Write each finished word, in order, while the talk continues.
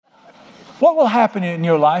What will happen in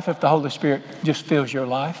your life if the Holy Spirit just fills your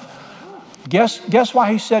life? Guess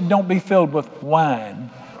why he said don't be filled with wine,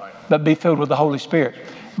 but be filled with the Holy Spirit?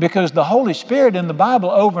 Because the Holy Spirit in the Bible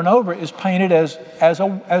over and over is painted as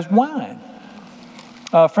wine.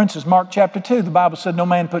 For instance, Mark chapter 2, the Bible said no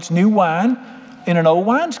man puts new wine in an old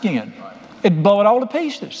wineskin. It'd blow it all to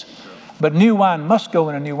pieces. But new wine must go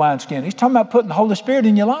in a new wineskin. He's talking about putting the Holy Spirit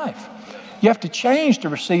in your life. You have to change to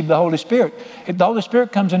receive the Holy Spirit. If the Holy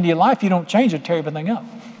Spirit comes into your life, you don't change it, tear everything up.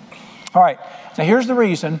 All right. Now here's the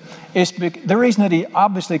reason. The reason that he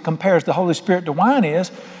obviously compares the Holy Spirit to wine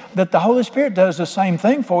is that the Holy Spirit does the same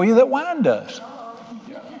thing for you that wine does.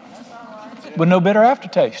 With no bitter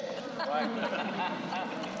aftertaste.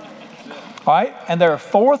 All right. And there are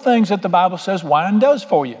 4 things that the Bible says wine does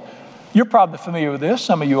for you. You're probably familiar with this.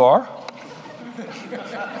 Some of you are.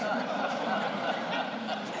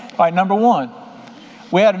 All right, number 1.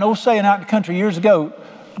 We had an old saying out in the country years ago.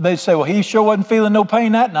 They'd say, well, he sure wasn't feeling no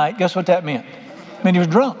pain that night. Guess what that meant? It meant he was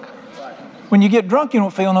drunk. When you get drunk, you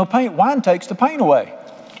don't feel no pain. Wine takes the pain away.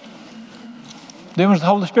 Then when the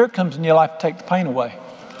Holy Spirit comes in your life to take the pain away.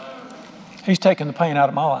 He's taking the pain out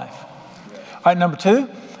of my life. All right, number 2.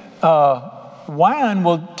 Wine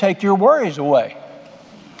will take your worries away.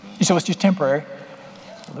 You say, well, it's just temporary.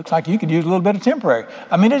 It looks like you could use a little bit of temporary.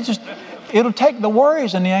 I mean, it'll take the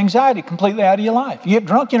worries and the anxiety completely out of your life. You get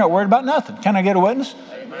drunk, you're not worried about nothing. Can I get a witness?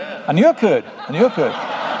 Amen. I knew I could.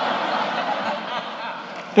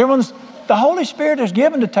 Dear ones, the Holy Spirit is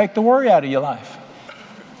given to take the worry out of your life.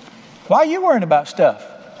 Why are you worrying about stuff?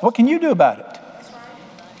 What can you do about it?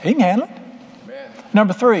 He can handle it. Amen.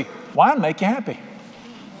 Number 3, wine make you happy.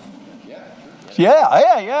 Yeah,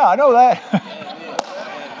 I know that.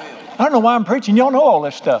 I don't know why I'm preaching. Y'all know all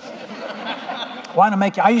this stuff. Wine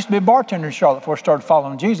make you. I used to be a bartender in Charlotte before I started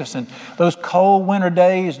following Jesus. And those cold winter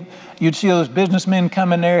days, you'd see those businessmen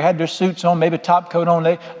come in there, had their suits on, maybe a top coat on.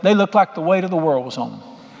 They looked like the weight of the world was on them.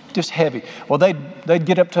 Just heavy. Well, they'd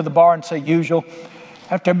get up to the bar and say usual.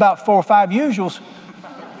 After about 4 or 5 usuals,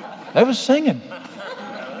 they was singing.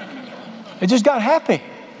 They just got happy.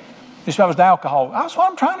 This was the alcohol. That's what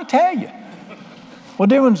I'm trying to tell you. Well,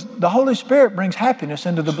 dear ones, the Holy Spirit brings happiness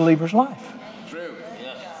into the believer's life. True.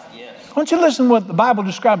 Yes. Why don't you listen to what the Bible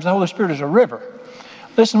describes the Holy Spirit as a river.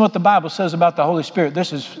 Listen to what the Bible says about the Holy Spirit.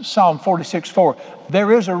 This is Psalm 46:4.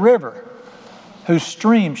 There is a river whose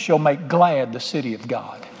streams shall make glad the city of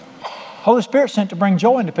God. Holy Spirit sent to bring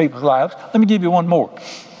joy into people's lives. Let me give you one more.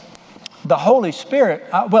 The Holy Spirit,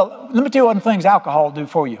 let me tell you what things alcohol will do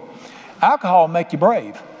for you. Alcohol will make you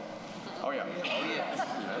brave. Oh, yeah.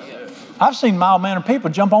 I've seen mild-mannered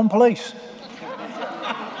people jump on police.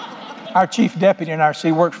 Our chief deputy in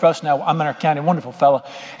RC works for us now. I'm in our county, wonderful fella.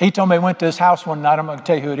 He told me he went to his house one night. I'm not going to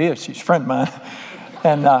tell you who it is. She's a friend of mine.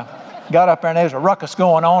 And got up there, and there's a ruckus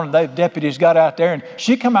going on, and the deputies got out there, and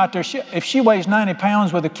she come out there. If she weighs 90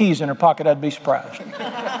 pounds with the keys in her pocket, I'd be surprised.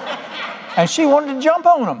 And she wanted to jump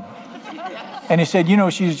on them. And he said,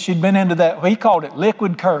 she'd been into that. Well, he called it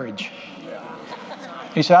liquid courage.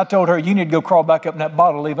 He said, I told her, you need to go crawl back up in that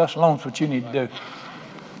bottle, leave us alone. That's what you need to do.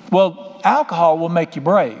 Well, alcohol will make you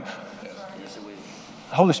brave.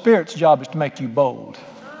 The Holy Spirit's job is to make you bold.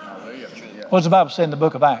 What does the Bible say in the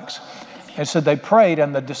book of Acts? It said they prayed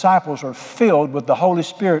and the disciples were filled with the Holy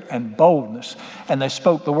Spirit and boldness, and they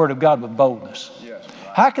spoke the word of God with boldness.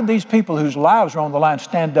 How can these people whose lives are on the line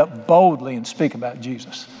stand up boldly and speak about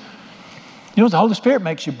Jesus? The Holy Spirit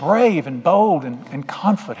makes you brave and bold and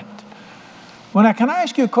confident. Can I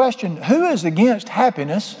ask you a question? Who is against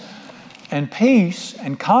happiness and peace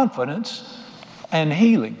and confidence and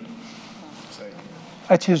healing?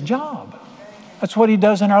 That's his job. That's what he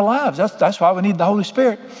does in our lives. That's why we need the Holy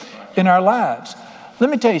Spirit in our lives. Let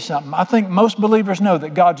me tell you something. I think most believers know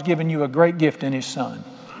that God's given you a great gift in his Son.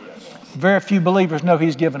 Very few believers know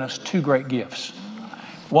he's given us 2 great gifts.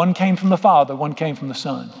 One came from the Father, one came from the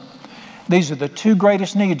Son. These are the 2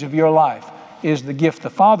 greatest needs of your life, is the gift the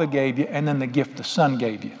Father gave you and then the gift the Son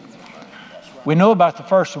gave you. We know about the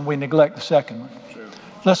first one, we neglect the second one.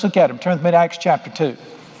 Let's look at them. Turn with me to Acts chapter 2.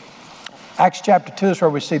 Acts chapter 2 is where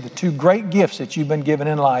we see the 2 great gifts that you've been given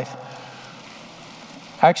in life.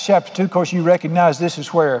 Acts chapter 2, of course, you recognize this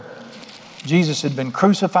is where Jesus had been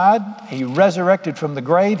crucified. He resurrected from the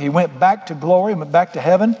grave. He went back to glory, went back to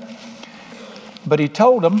heaven. But he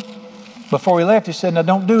told them, before he left, he said, now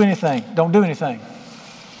don't do anything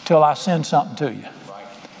till I send something to you.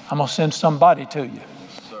 I'm going to send somebody to you.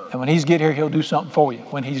 And when he's get here, he'll do something for you.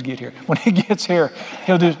 When he gets here,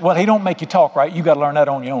 he'll do, he don't make you talk, right? You got to learn that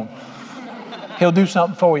on your own. He'll do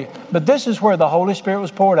something for you. But this is where the Holy Spirit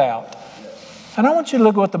was poured out. And I want you to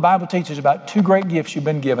look at what the Bible teaches about 2 great gifts you've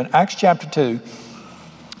been given. Acts chapter 2.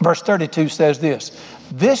 Verse 32 says this,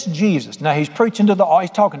 this Jesus, now he's preaching he's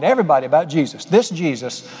talking to everybody about Jesus. This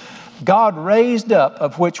Jesus, God raised up,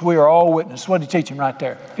 of which we are all witnesses. What did he teach him right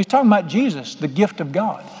there? He's talking about Jesus, the gift of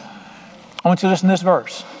God. I want you to listen to this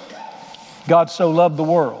verse. God so loved the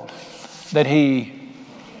world that he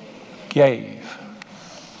gave.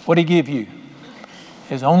 What did he give you?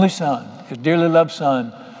 His only Son, his dearly loved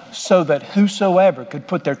Son, so that whosoever could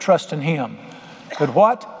put their trust in him could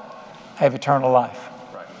what? Have eternal life.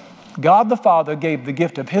 God the Father gave the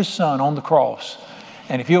gift of his Son on the cross.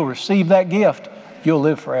 And if you'll receive that gift, you'll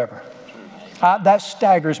live forever. That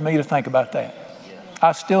staggers me to think about that.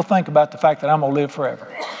 I still think about the fact that I'm going to live forever.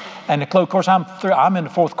 And of course, I'm in the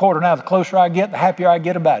fourth quarter now. The closer I get, the happier I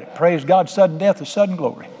get about it. Praise God, sudden death is sudden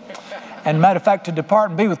glory. And matter of fact, to depart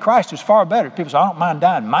and be with Christ is far better. People say, I don't mind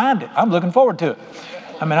dying. Mind it. I'm looking forward to it.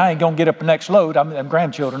 I mean, I ain't going to get up the next load. I'm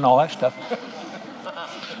grandchildren and all that stuff.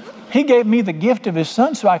 He gave me the gift of his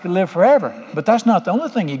Son so I could live forever. But that's not the only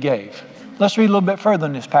thing he gave. Let's read a little bit further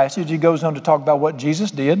in this passage. He goes on to talk about what Jesus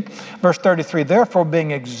did. Verse 33, therefore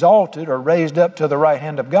being exalted or raised up to the right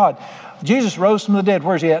hand of God. Jesus rose from the dead.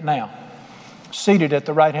 Where's he at now? Seated at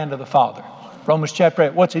the right hand of the Father. Romans chapter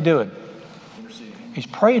 8. What's he doing? He's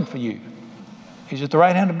praying for you. He's at the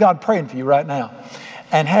right hand of God praying for you right now.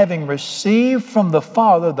 And having received from the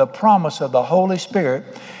Father the promise of the Holy Spirit,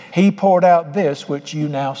 he poured out this which you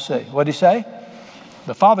now see. What did he say?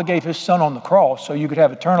 The Father gave his Son on the cross so you could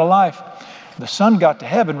have eternal life. The Son got to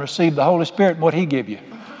heaven, received the Holy Spirit, and what he gave you?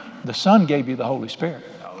 The Son gave you the Holy Spirit.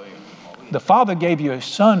 The Father gave you his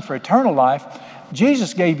Son for eternal life.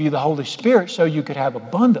 Jesus gave you the Holy Spirit so you could have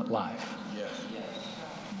abundant life.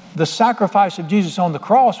 The sacrifice of Jesus on the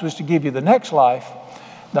cross was to give you the next life.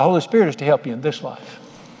 The Holy Spirit is to help you in this life.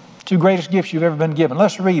 Two greatest gifts you've ever been given.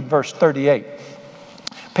 Let's read verse 38.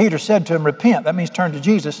 Peter said to him, repent. That means turn to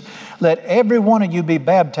Jesus. Let every one of you be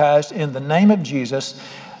baptized in the name of Jesus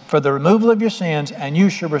for the removal of your sins, and you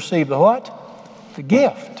shall receive the what? The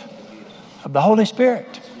gift of the Holy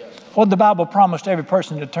Spirit. What did the Bible promise to every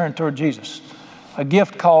person to turn toward Jesus? A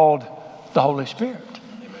gift called the Holy Spirit.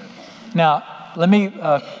 Now,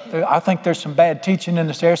 I think there's some bad teaching in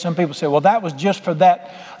this area. Some people say, well, that was just for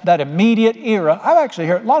that immediate era. I've actually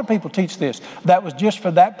heard a lot of people teach this. That was just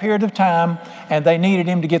for that period of time, and they needed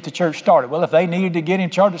him to get the church started. Well, if they needed to get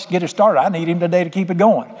it started, I need him today to keep it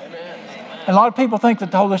going. Amen. And a lot of people think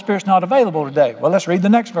that the Holy Spirit's not available today. Well, let's read the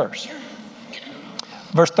next verse.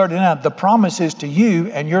 Verse 39, the promise is to you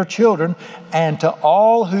and your children and to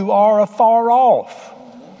all who are afar off.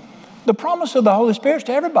 The promise of the Holy Spirit is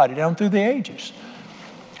to everybody down through the ages.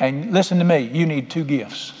 And listen to me, you need two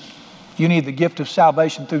gifts. You need the gift of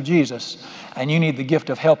salvation through Jesus, and you need the gift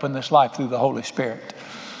of help in this life through the Holy Spirit.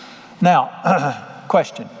 Now,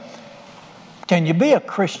 question. Can you be a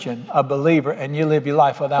Christian, a believer, and you live your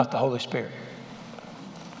life without the Holy Spirit?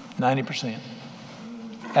 90%.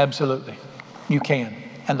 Absolutely. You can.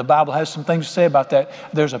 And the Bible has some things to say about that.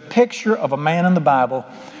 There's a picture of a man in the Bible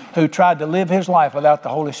who tried to live his life without the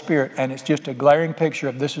Holy Spirit, and it's just a glaring picture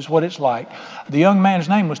of this is what it's like. The young man's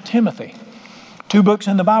name was Timothy. 2 books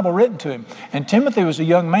in the Bible written to him. And Timothy was a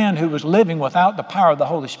young man who was living without the power of the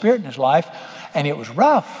Holy Spirit in his life, and it was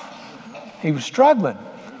rough. He was struggling.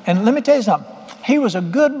 And let me tell you something. He was a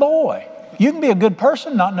good boy. You can be a good person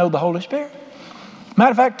and not know the Holy Spirit.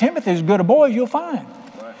 Matter of fact, Timothy is as good a boy as you'll find.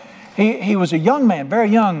 He was a young man, very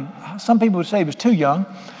young. Some people would say he was too young,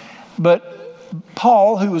 but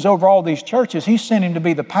Paul, who was over all these churches, he sent him to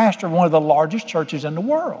be the pastor of one of the largest churches in the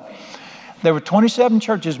world. There were 27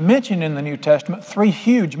 churches mentioned in the New Testament, 3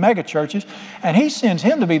 huge mega churches, and he sends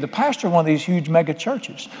him to be the pastor of one of these huge mega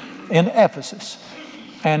churches in Ephesus.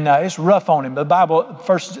 And it's rough on him. The Bible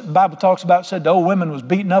talks about, said the old women was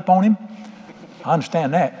beating up on him. I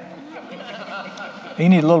understand that. He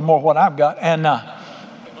needed a little more of what I've got. And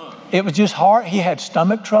it was just hard. He had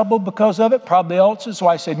stomach trouble because of it, probably ulcers. So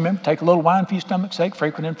I said, remember, take a little wine for your stomach's sake,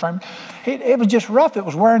 frequent infirmity. It was just rough. It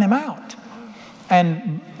was wearing him out.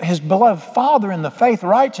 And his beloved father in the faith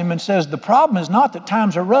writes him and says, the problem is not that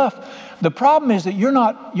times are rough. The problem is that you're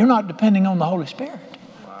not depending on the Holy Spirit.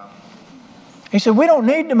 Wow. He said, we don't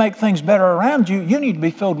need to make things better around you. You need to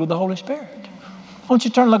be filled with the Holy Spirit. I want you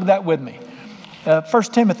to turn and look at that with me. 1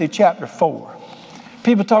 Timothy chapter 4.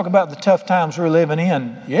 People talk about the tough times we're living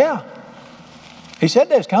in. Yeah. He said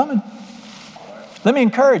that's coming. Let me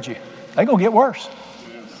encourage you. They're going to get worse.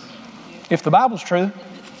 If the Bible's true.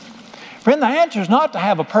 Friend, the answer is not to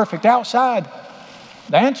have a perfect outside.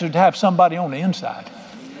 The answer is to have somebody on the inside.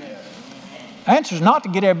 The answer is not to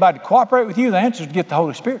get everybody to cooperate with you. The answer is to get the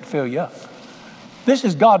Holy Spirit to fill you up. This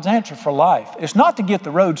is God's answer for life. It's not to get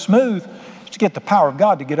the road smooth. It's to get the power of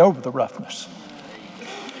God to get over the roughness.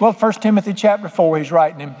 Well, 1 Timothy chapter 4, he's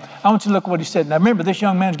writing him. I want you to look at what he said. Now remember, this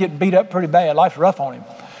young man's getting beat up pretty bad. Life's rough on him.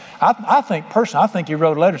 I think he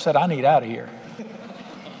wrote a letter and said, I need out of here.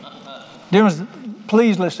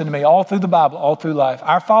 Please listen to me. All through the Bible, all through life,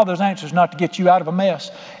 our Father's answer is not to get you out of a mess.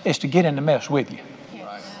 It's to get in the mess with you.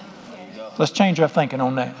 Yes. Let's change our thinking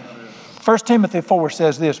on that. 1 Timothy 4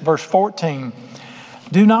 says this, verse 14,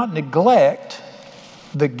 do not neglect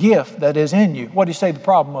the gift that is in you. What did he say the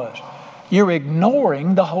problem was? You're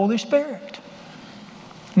ignoring the Holy Spirit.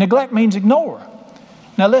 Neglect means ignore.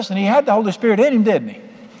 Now listen, he had the Holy Spirit in him, didn't he?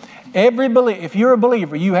 If you're a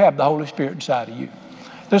believer, you have the Holy Spirit inside of you.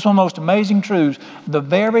 This is one of the most amazing truths. The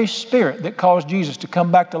very Spirit that caused Jesus to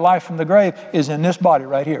come back to life from the grave is in this body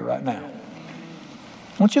right here, right now.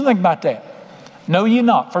 I want you to think about that. Know ye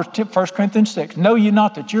not, 1 Corinthians 6, know ye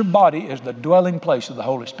not that your body is the dwelling place of the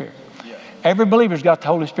Holy Spirit. Every believer's got the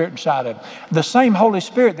Holy Spirit inside of him. The same Holy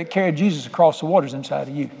Spirit that carried Jesus across the waters inside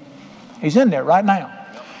of you. He's in there right now.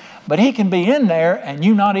 But he can be in there and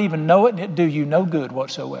you not even know it, and it do you no good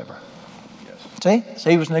whatsoever. See? So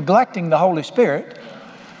he was neglecting the Holy Spirit,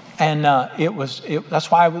 and that's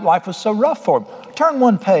why life was so rough for him. Turn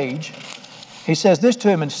one page. He says this to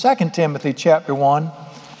him in 2 Timothy chapter 1,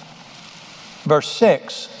 verse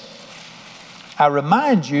 6. I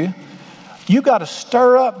remind you, you got to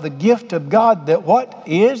stir up the gift of God that what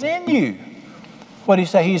is in you. What did he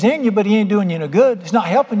say? He's in you, but he ain't doing you no good. He's not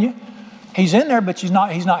helping you. He's in there, but he's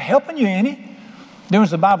not helping you any. Then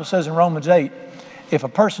as the Bible says in Romans 8, if a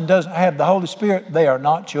person doesn't have the Holy Spirit, they are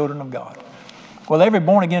not children of God. Well, every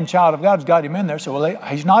born-again child of God's got him in there. So, well,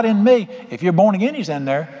 he's not in me. If you're born again, he's in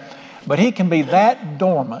there. But he can be that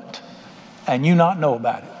dormant and you not know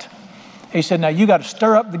about it. He said, now you got to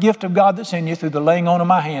stir up the gift of God that's in you through the laying on of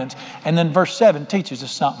my hands. And then verse 7 teaches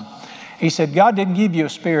us something. He said, God didn't give you a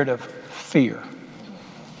spirit of fear.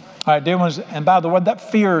 All right, dear ones, and by the way, that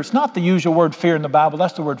fear, it's not the usual word fear in the Bible.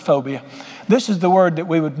 That's the word phobia. This is the word that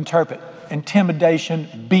we would interpret.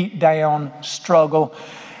 Intimidation, beat down, struggle.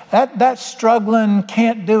 That struggling,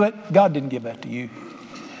 can't do it, God didn't give that to you.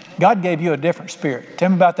 God gave you a different spirit. Tell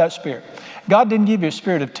me about that spirit. God didn't give you a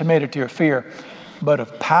spirit of timidity or fear, but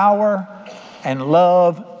of power and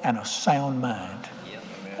love and a sound mind.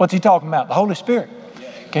 What's he talking about? The Holy Spirit.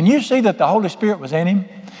 Can you see that the Holy Spirit was in him?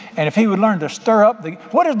 And if he would learn to stir up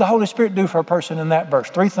what does the Holy Spirit do for a person in that verse?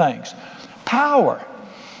 3 things. Power.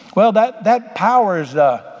 Well, that power is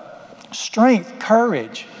strength,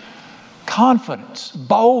 courage, confidence,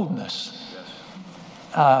 boldness.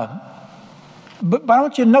 But I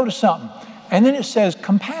want you to notice something. And then it says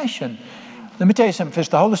compassion. Let me tell you something. If it's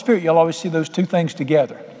the Holy Spirit, you'll always see those 2 things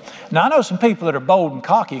together. Now, I know some people that are bold and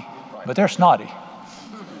cocky, but they're snotty.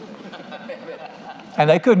 And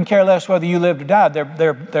they couldn't care less whether you lived or died.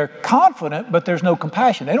 They're confident, but there's no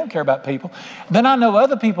compassion. They don't care about people. Then I know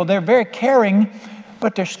other people, they're very caring,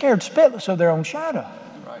 but they're scared spitless of their own shadow.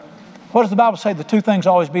 Right. What does the Bible say? The 2 things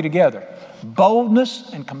always be together.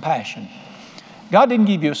 Boldness and compassion. God didn't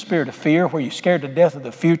give you a spirit of fear where you're scared to death of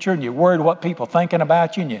the future and you're worried what people are thinking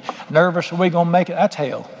about you and you're nervous, are we going to make it? That's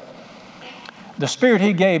hell. The spirit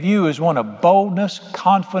he gave you is one of boldness,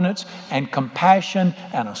 confidence, and compassion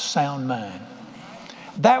and a sound mind.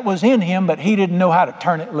 That was in him, but he didn't know how to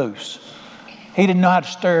turn it loose. He didn't know how to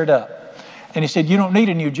stir it up. And he said, you don't need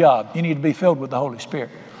a new job. You need to be filled with the Holy Spirit.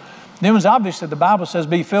 Then it was obvious that the Bible says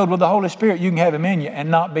be filled with the Holy Spirit. You can have him in you and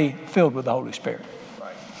not be filled with the Holy Spirit.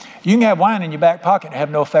 Right. You can have wine in your back pocket and have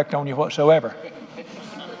no effect on you whatsoever.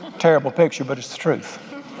 Terrible picture, but it's the truth.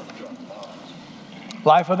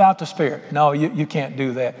 Life without the Spirit. No, you can't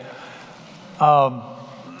do that.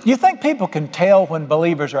 You think people can tell when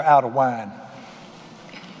believers are out of wine?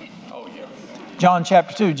 John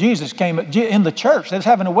chapter 2, Jesus came up in the church. They was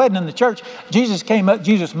having a wedding in the church.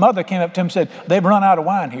 Jesus' mother came up to him and said, they've run out of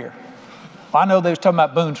wine here. Well, I know they was talking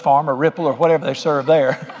about Boone's Farm or Ripple or whatever they serve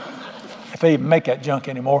there. If they even make that junk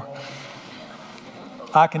anymore.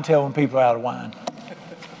 I can tell when people are out of wine.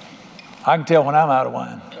 I can tell when I'm out of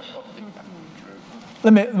wine.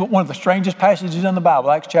 One of the strangest passages in the Bible,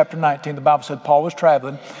 Acts chapter 19, the Bible said Paul was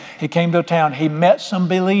traveling. He came to a town. He met some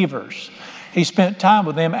believers. He spent time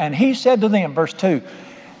with them, and he said to them, verse 2,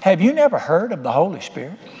 have you never heard of the Holy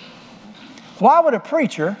Spirit? Why would a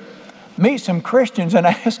preacher meet some Christians and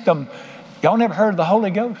ask them, y'all never heard of the Holy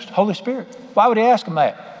Ghost, Holy Spirit? Why would he ask them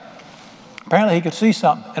that? Apparently he could see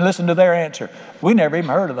something and listen to their answer. We never even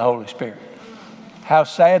heard of the Holy Spirit. How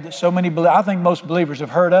sad that so many believe. I think most believers have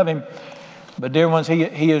heard of him, but dear ones,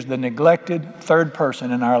 he is the neglected 3rd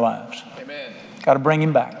person in our lives. Amen. Got to bring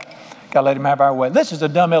him back. Got to let him have our way. This is a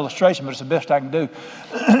dumb illustration, but it's the best I can do.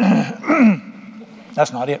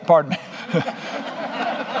 That's not it. Pardon me.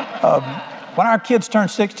 When our kids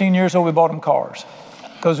turned 16 years old, we bought them cars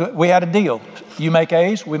because we had a deal. You make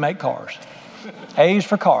A's, we make cars. A's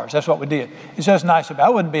for cars. That's what we did. It's just nice. I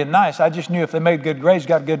wasn't being nice. I just knew if they made good grades,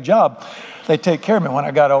 got a good job, they'd take care of me when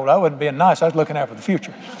I got old. I wasn't being nice. I was looking out for the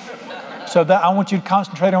future. So I want you to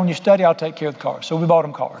concentrate on your study. I'll take care of the cars. So we bought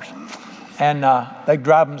them cars. And they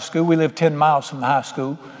drive them to school. We live 10 miles from the high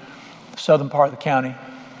school, southern part of the county.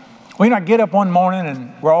 I get up one morning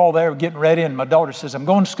and we're all there getting ready. And my daughter says, I'm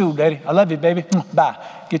going to school, Daddy. I love you, baby. Bye.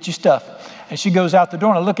 Get your stuff. And she goes out the door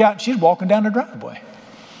and I look out and she's walking down the driveway.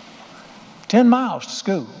 10 miles to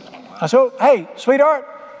school. I said, hey, sweetheart,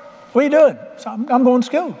 what are you doing? So I'm going to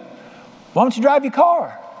school. Why don't you drive your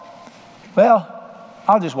car? Well,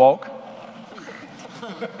 I'll just walk.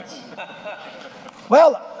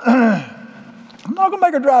 Well, I'm not going to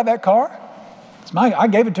make her drive that car. I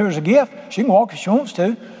gave it to her as a gift. She can walk if she wants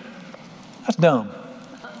to. That's dumb.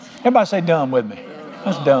 Everybody say dumb with me.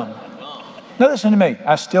 That's dumb. Now listen to me.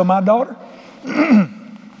 I still my daughter.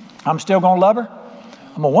 I'm still going to love her.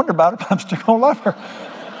 I'm going to wonder about it, but I'm still going to love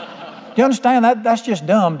her. You understand that? That's just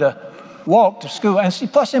dumb to walk to school. And see,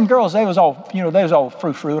 plus them girls, they was all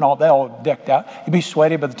frou-frou and all, they all decked out. You'd be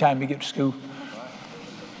sweaty by the time you get to school.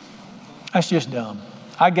 That's just dumb.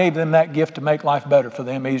 I gave them that gift to make life better for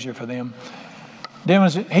them, easier for them.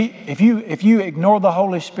 If you ignore the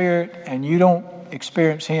Holy Spirit and you don't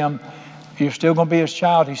experience Him, you're still going to be His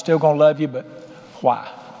child. He's still going to love you, but why?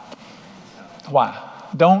 Why?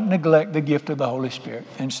 Don't neglect the gift of the Holy Spirit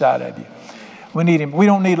inside of you. We need Him. We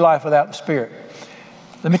don't need life without the Spirit.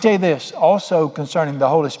 Let me tell you this, also concerning the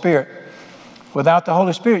Holy Spirit. Without the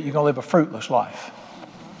Holy Spirit, you're going to live a fruitless life.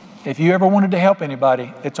 If you ever wanted to help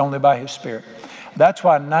anybody, it's only by His Spirit. That's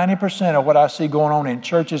why 90% of what I see going on in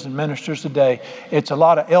churches and ministers today, it's a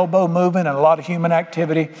lot of elbow moving and a lot of human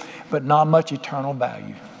activity, but not much eternal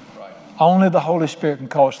value. Right. Only the Holy Spirit can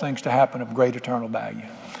cause things to happen of great eternal value.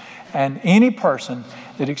 And any person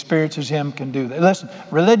that experiences Him can do that. Listen,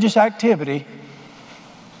 religious activity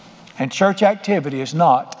and church activity is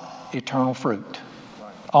not eternal fruit.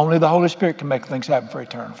 Right. Only the Holy Spirit can make things happen for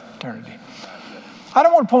eternity. I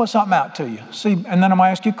don't want to point something out to you. See, and then I'm going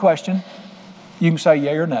to ask you a question. You can say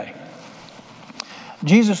yay or nay.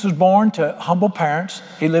 Jesus was born to humble parents.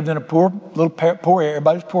 He lived in a poor area.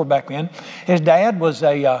 Everybody was poor back then. His dad was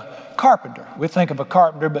a carpenter. We think of a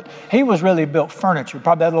carpenter, but he was really built furniture.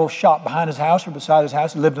 Probably had a little shop behind his house or beside his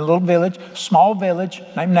house. He lived in a little village, small village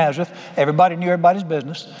named Nazareth. Everybody knew everybody's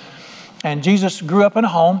business. And Jesus grew up in a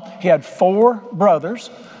home. He had 4 brothers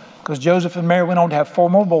because Joseph and Mary went on to have 4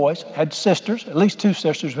 more boys. Had sisters, at least 2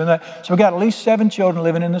 sisters. So we got at least 7 children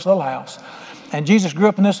living in this little house. And Jesus grew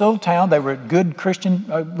up in this little town. They were good Christian,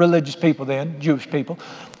 religious people then, Jewish people.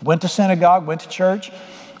 Went to synagogue, went to church.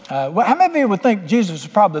 How many of you would think Jesus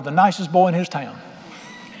was probably the nicest boy in his town?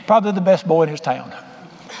 Probably the best boy in his town.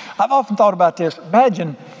 I've often thought about this.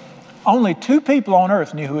 Imagine only 2 people on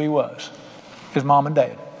earth knew who he was. His mom and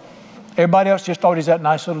dad. Everybody else just thought he's that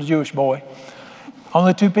nice little Jewish boy.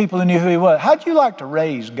 Only 2 people who knew who he was. How'd you like to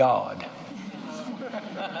raise God?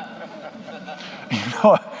 You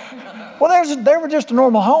know, well, they were just a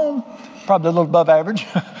normal home, probably a little above average.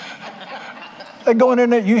 They go in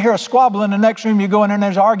there, you hear a squabble in the next room, you go in there and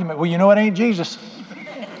there's an argument. Well, you know it ain't Jesus.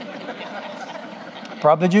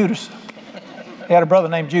 Probably Judas. He had a brother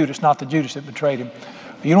named Judas, not the Judas that betrayed him.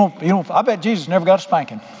 I bet Jesus never got a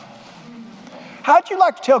spanking. How'd you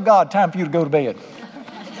like to tell God time for you to go to bed?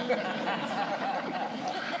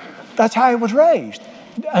 That's how he was raised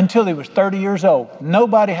until he was 30 years old.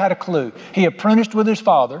 Nobody had a clue. He apprenticed with his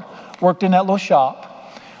father, worked in that little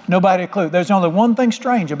shop. Nobody had a clue. There's only one thing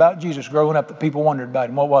strange about Jesus growing up that people wondered about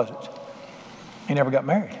him. What was it? He never got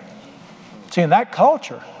married. See, in that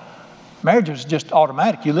culture, marriage was just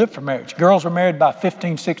automatic. You lived for marriage. Girls were married by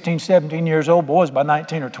 15, 16, 17 years old. Boys by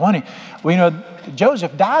 19 or 20. We know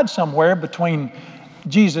Joseph died somewhere between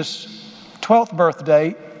Jesus' 12th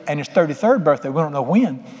birthday and his 33rd birthday. We don't know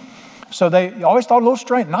when. So they always thought a little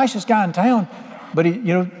strange. Nicest guy in town. But he,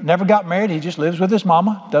 never got married. He just lives with his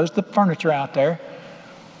mama, does the furniture out there.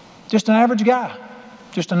 Just an average guy,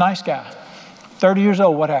 just a nice guy. 30 years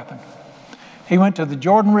old, what happened? He went to the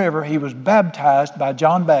Jordan River. He was baptized by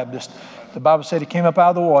John Baptist. The Bible said he came up out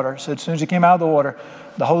of the water. It said as soon as he came out of the water,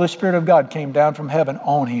 the Holy Spirit of God came down from heaven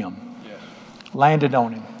on him, landed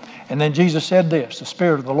on him. And then Jesus said this, the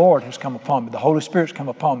Spirit of the Lord has come upon me. The Holy Spirit's come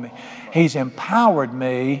upon me. He's empowered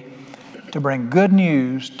me to bring good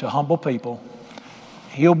news to humble people,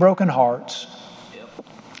 heal broken hearts,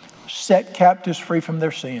 set captives free from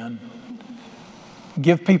their sin,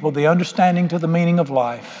 give people the understanding to the meaning of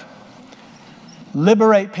life,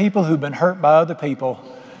 liberate people who've been hurt by other people,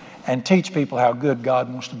 and teach people how good God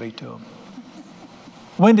wants to be to them.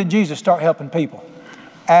 When did Jesus start helping people?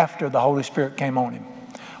 After the Holy Spirit came on him.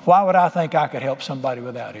 Why would I think I could help somebody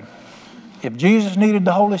without him? If Jesus needed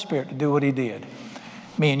the Holy Spirit to do what he did,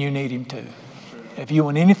 me and you need him too. If you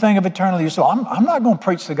want anything of eternity, you say, I'm not going to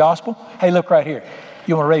preach the gospel. Hey, look right here.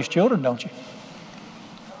 You want to raise children, don't you?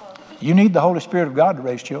 You need the Holy Spirit of God to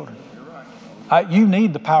raise children. You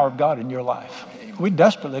need the power of God in your life. We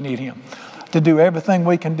desperately need him to do everything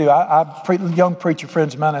we can do. Young preacher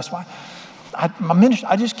friends of mine, that's why my ministry,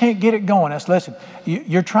 I just can't get it going. Listen,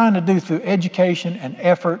 you're trying to do through education and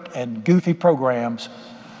effort and goofy programs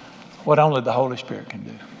what only the Holy Spirit can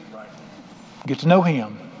do. Get to know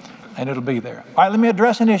him, and it'll be there. All right, let me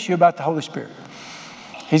address an issue about the Holy Spirit.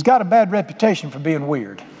 He's got a bad reputation for being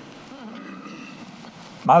weird.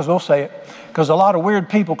 Might as well say it, because a lot of weird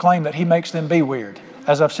people claim that he makes them be weird.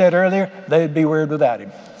 As I've said earlier, they'd be weird without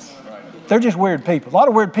him. They're just weird people. A lot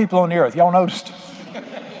of weird people on the earth. Y'all noticed?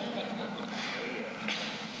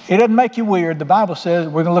 It doesn't make you weird. The Bible says,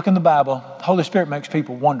 we're going to look in the Bible, the Holy Spirit makes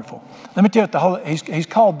people wonderful. Let me tell you,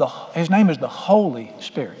 his name is the Holy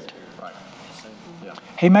Spirit.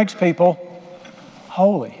 He makes people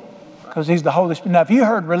holy because he's the Holy Spirit. Now, if you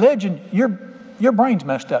heard religion, your brain's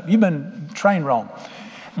messed up. You've been trained wrong.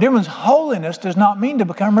 Difference, holiness does not mean to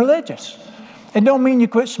become religious. It don't mean you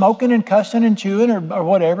quit smoking and cussing and chewing or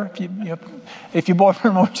whatever. If your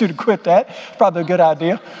boyfriend wants you to quit that, it's probably a good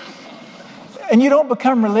idea. And you don't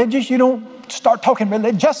become religious. You don't start talking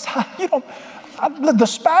religious. The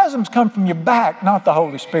spasms come from your back, not the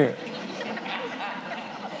Holy Spirit.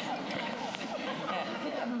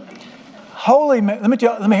 Holy,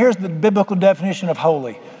 here's the biblical definition of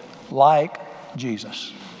holy. Like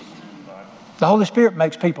Jesus. The Holy Spirit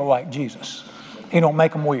makes people like Jesus. He don't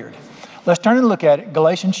make them weird. Let's turn and look at it.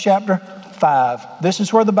 Galatians chapter 5. This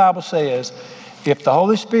is where the Bible says, if the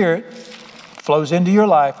Holy Spirit flows into your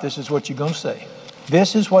life, this is what you're going to see.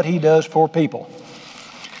 This is what he does for people.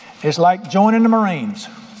 It's like joining the Marines.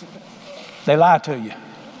 They lie to you.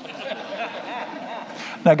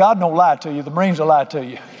 Now, God don't lie to you. The Marines will lie to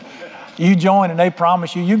you. You join and they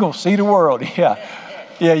promise you're going to see the world. Yeah,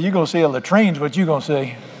 you're going to see a latrine's what you're going to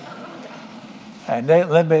see.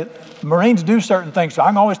 And Marines do certain things. So I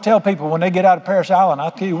can always tell people when they get out of Parris Island,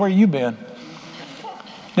 I'll tell you where you've been.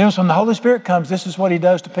 Then when the Holy Spirit comes, this is what he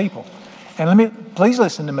does to people. And please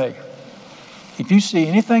listen to me. If you see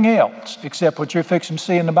anything else except what you're fixing to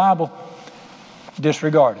see in the Bible,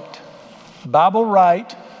 disregard it. Bible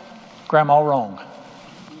right, grandma wrong.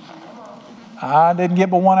 I didn't get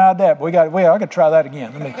but one out of that. But I got to try that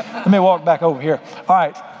again. Let me walk back over here. All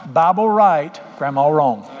right, Bible right, grandma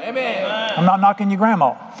wrong. Amen. I'm not knocking your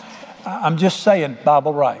grandma. I'm just saying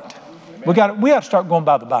Bible right. We got to start going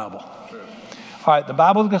by the Bible. All right, the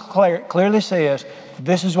Bible clearly says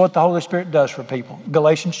this is what the Holy Spirit does for people.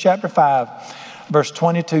 Galatians chapter 5, verse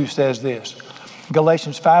 22 says this.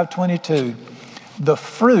 Galatians 5:22, the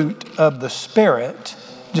fruit of the Spirit,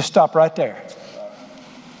 just stop right there.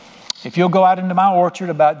 If you'll go out into my orchard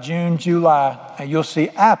about June, July, and you'll see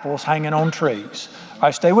apples hanging on trees. All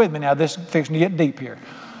right, stay with me now. This is fixing to get deep here.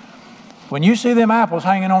 When you see them apples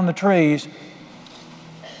hanging on the trees,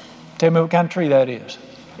 tell me what kind of tree that is.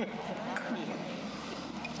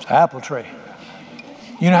 It's an apple tree.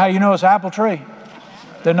 You know how you know it's an apple tree?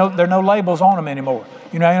 There are no labels on them anymore.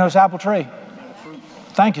 You know how you know it's an apple tree?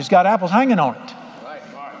 Thank you. It's got apples hanging on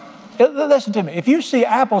it. Listen to me. If you see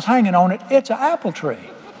apples hanging on it, it's an apple tree.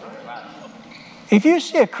 If you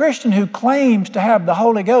see a Christian who claims to have the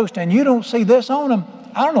Holy Ghost and you don't see this on them,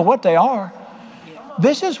 I don't know what they are.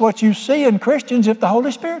 This is what you see in Christians if the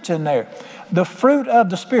Holy Spirit's in there. The fruit of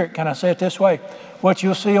the Spirit, can I say it this way? What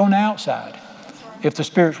you'll see on the outside if the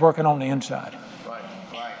Spirit's working on the inside.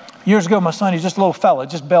 Years ago, my son, he's just a little fella,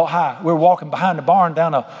 just belt high. We were walking behind the barn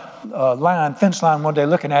down a fence line one day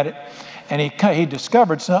looking at it, and he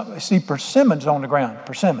discovered see persimmons on the ground,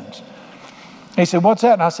 persimmons. He said, "What's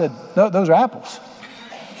that?" And I said, "Those are apples."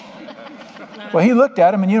 Well, he looked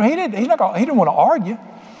at him, and he didn't want to argue.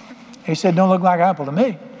 He said, "Don't look like an apple to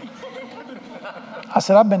me." I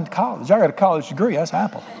said, "I've been to college. I got a college degree. That's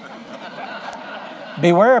apple."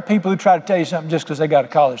 Beware of people who try to tell you something just because they got a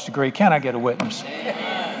college degree. Can I get a witness?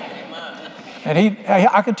 And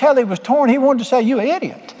I could tell he was torn. He wanted to say, "You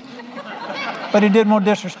idiot." But he didn't want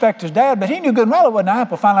to disrespect his dad. But he knew good and well it wasn't an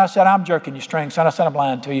apple. Finally, I said, "I'm jerking your string, son." I said, "I'm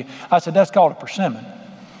lying to you." I said, "That's called a persimmon."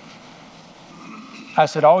 I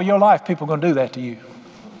said, "All your life, people are going to do that to you.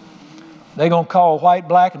 They're going to call white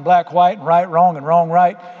black and black white and right wrong and wrong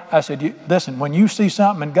right." I said, "Listen, when you see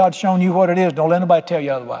something and God's shown you what it is, don't let anybody tell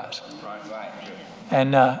you otherwise."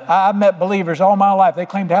 And I've met believers all my life. They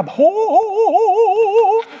claim to have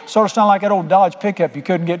sort of sound like that old Dodge pickup you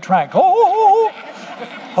couldn't get tracked.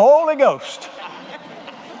 Holy Ghost.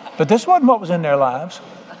 But this wasn't what was in their lives.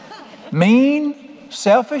 Mean,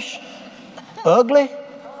 selfish, ugly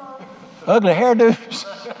hairdos.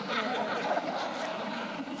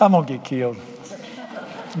 I'm going to get killed.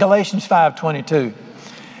 Galatians 5:22.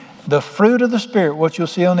 The fruit of the Spirit, what you'll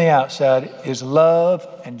see on the outside, is love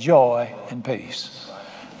and joy and peace.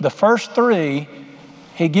 The first three,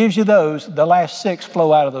 he gives you those. The last six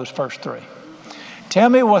flow out of those first three. Tell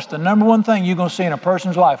me what's the number one thing you're going to see in a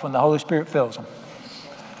person's life when the Holy Spirit fills them.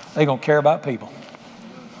 They're going to care about people.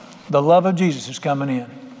 The love of Jesus is coming in.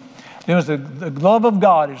 The love of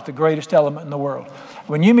God is the greatest element in the world.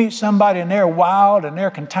 When you meet somebody and they're wild and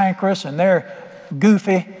they're cantankerous and they're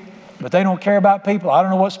goofy, but they don't care about people, I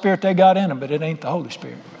don't know what spirit they got in them, but it ain't the Holy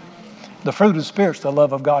Spirit. The fruit of the Spirit is the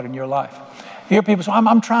love of God in your life. You hear people say,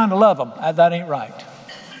 I'm trying to love them. That ain't right.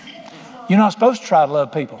 You're not supposed to try to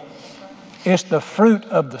love people. It's the fruit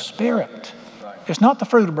of the Spirit. It's not the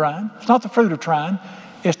fruit of Brian. It's not the fruit of trying.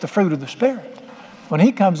 It's the fruit of the Spirit. When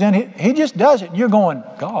he comes in, he just does it, and you're going,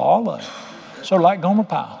 God, all of it. Sort of like Gomer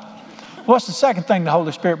Pyle. What's the second thing the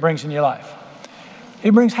Holy Spirit brings in your life? He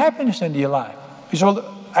brings happiness into your life. You say,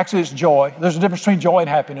 well, actually, it's joy. There's a difference between joy and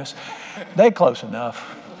happiness. They're close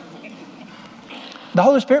enough. The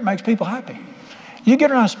Holy Spirit makes people happy. You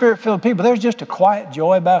get around Spirit-filled people, there's just a quiet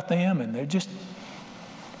joy about them, and they're just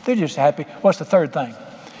happy. What's the third thing?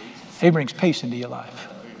 He brings peace into your life,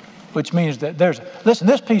 which means that listen,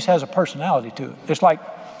 this peace has a personality to it. It's like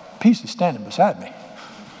peace is standing beside me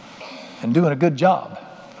and doing a good job.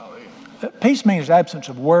 Peace means absence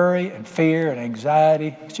of worry and fear and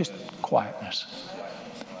anxiety. It's just quietness.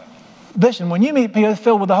 Listen, when you meet people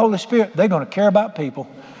filled with the Holy Spirit, they're going to care about people.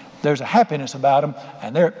 There's a happiness about them,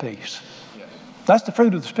 and they're at peace. That's the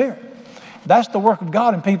fruit of the Spirit. That's the work of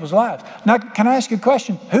God in people's lives. Now, can I ask you a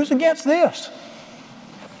question? Who's against this?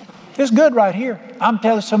 It's good right here. I'm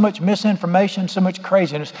telling you, so much misinformation, so much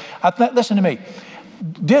craziness. Listen to me.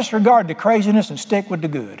 Disregard the craziness and stick with the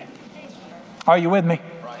good. Are you with me?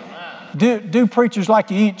 Do preachers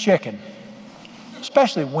like you eat chicken,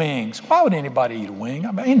 especially wings. Why would anybody eat a wing?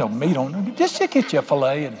 I mean, ain't no meat on it. Just get you a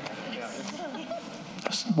filet. And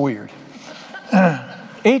that's weird.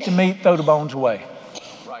 Eat the meat, throw the bones away.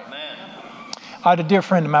 Right, man. I had a dear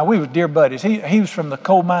friend of mine. We were dear buddies. He was from the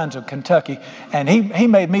coal mines of Kentucky, and he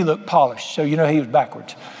made me look polished. So, he was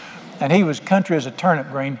backwards. And he was country as a turnip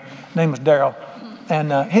green. His name was Darrell.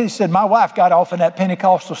 And he said, my wife got off in that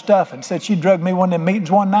Pentecostal stuff and said she drugged me one of them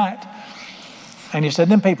meetings one night. And he said,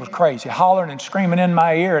 them people's crazy, hollering and screaming in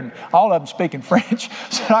my ear, and all of them speaking French.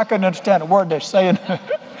 So I couldn't understand a word they're saying.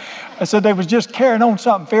 I said they was just carrying on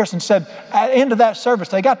something fierce, and said at the end of that service,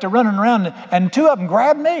 they got to running around, and two of them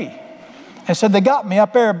grabbed me and said they got me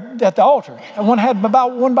up there at the altar. And one had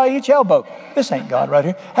about one by each elbow. This ain't God right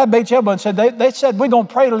here. Had by each elbow, and said they said, we're going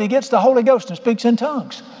to pray till he gets the Holy Ghost and speaks in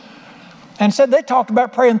tongues. And said they talked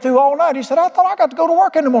about praying through all night. He said, I thought I got to go to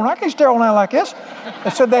work in the morning. I can't stay all night like this. They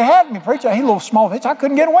said they had me preach. He a little small bitch. I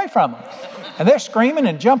couldn't get away from them. And they're screaming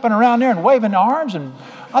and jumping around there and waving their arms. And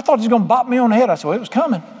I thought he was going to bop me on the head. I said, well, it was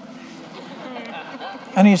coming.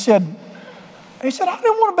 And he said, I didn't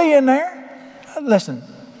want to be in there. Listen,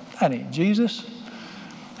 that ain't Jesus.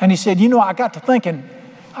 And he said, I got to thinking,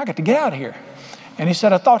 I got to get out of here. And he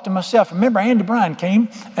said, I thought to myself, remember Andy Bryan came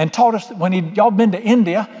and taught us when y'all been to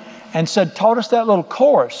India, and taught us that little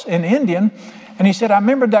chorus in Indian. And he said, I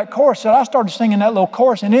remembered that chorus. So I started singing that little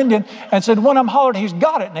chorus in Indian, and said, one of them hollered, he's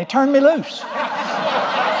got it. And they turned me loose.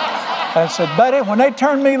 I said, buddy, when they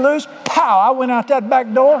turned me loose, pow, I went out that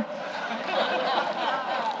back door.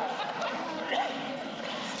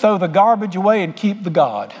 Throw the garbage away and keep the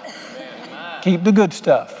God. Keep the good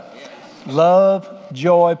stuff. Love,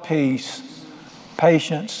 joy, peace,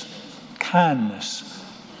 patience, kindness,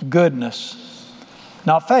 goodness.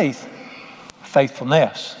 Not faith,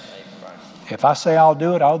 faithfulness. If I say I'll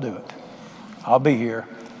do it, I'll do it. I'll be here.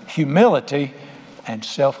 Humility and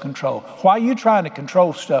self-control. Why are you trying to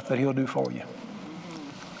control stuff that he'll do for you?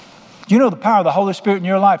 You know the power of the Holy Spirit in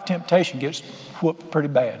your life, temptation gets whooped pretty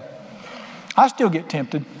bad. I still get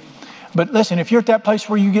tempted. But listen, if you're at that place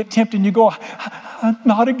where you get tempted and you go,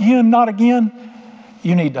 not again, not again,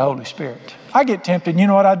 you need the Holy Spirit. I get tempted, and you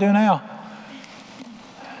know what I do now?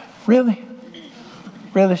 Really?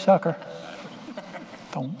 Really, sucker?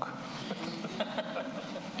 Thunk.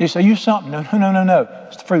 You say, you something. No.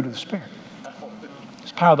 It's the fruit of the Spirit.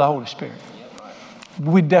 It's the power of the Holy Spirit.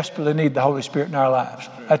 We desperately need the Holy Spirit in our lives.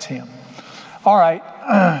 That's him. All right.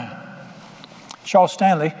 Charles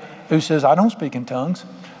Stanley, who says, I don't speak in tongues.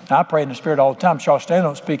 Now, I pray in the Spirit all the time. Charles Stanley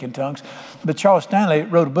don't speak in tongues. But Charles Stanley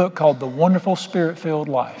wrote a book called The Wonderful Spirit-Filled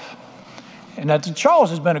Life. And that Charles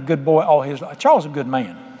has been a good boy all his life. Charles is a good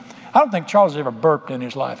man. I don't think Charles has ever burped in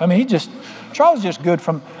his life. I mean, Charles is just good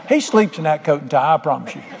he sleeps in that coat and tie, I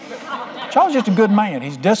promise you. Charles is just a good man.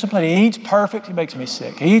 He's disciplined. He eats perfect. He makes me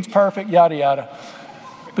sick. He eats perfect, yada, yada.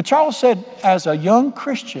 But Charles said, as a young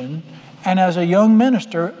Christian and as a young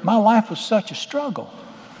minister, my life was such a struggle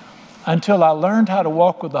until I learned how to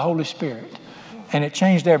walk with the Holy Spirit. And it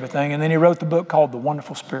changed everything. And then he wrote the book called The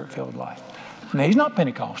Wonderful Spirit-Filled Life. Now, he's not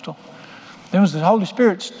Pentecostal. Then was the Holy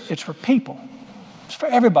Spirit, it's for people. It's for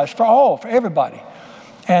everybody. It's for everybody.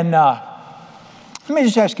 And let me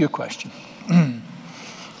just ask you a question.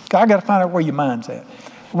 I got to find out where your mind's at.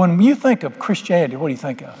 When you think of Christianity, what do you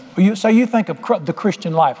think of? You think of the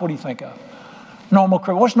Christian life, what do you think of?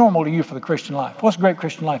 What's normal to you for the Christian life? What's a great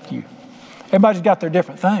Christian life to you? Everybody's got their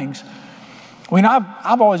different things. I mean,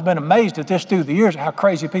 I've always been amazed at this through the years, how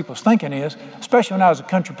crazy people's thinking is, especially when I was a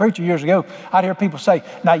country preacher years ago. I'd hear people say,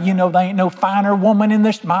 now, you know, there ain't no finer woman in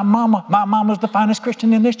this. My mama's the finest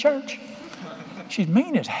Christian in this church. She's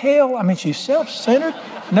mean as hell. I mean, she's self-centered.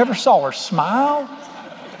 Never saw her smile.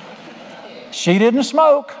 She didn't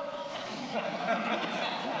smoke.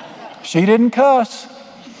 She didn't cuss.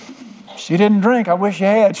 She didn't drink. I wish she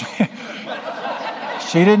had.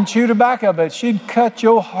 She didn't chew tobacco, but she'd cut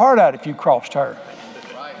your heart out if you crossed her.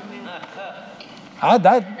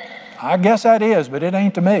 I guess that is, but it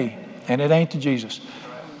ain't to me, and it ain't to Jesus.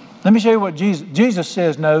 Let me show you what Jesus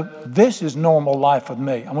says, no, this is normal life with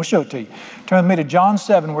me. I'm going to show it to you. Turn with me to John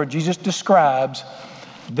 7, where Jesus describes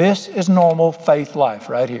this is normal faith life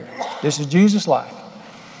right here. This is Jesus' life.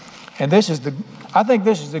 And I think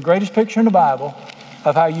this is the greatest picture in the Bible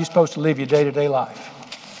of how you're supposed to live your day-to-day life.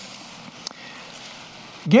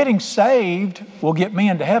 Getting saved will get me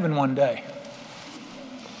into heaven one day.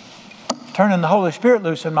 Turning the Holy Spirit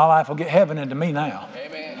loose in my life will get heaven into me now.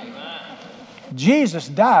 Amen. Jesus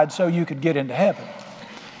died so you could get into heaven.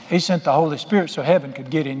 He sent the Holy Spirit so heaven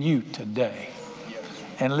could get in you today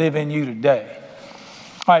and live in you today.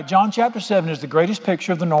 All right, John chapter 7 is the greatest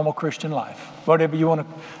picture of the normal Christian life. Whatever you want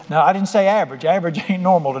to... Now, I didn't say average. Average ain't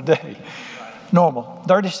normal today. Normal.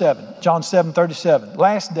 37. John 7:37.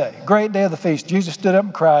 Last day, great day of the feast. Jesus stood up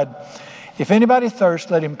and cried, if anybody thirsts,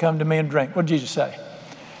 let him come to me and drink. What did Jesus say?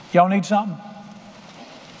 Y'all need something?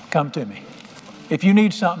 Come to me. If you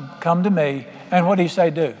need something, come to me. And what did he say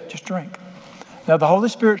do? Just drink. Now, the Holy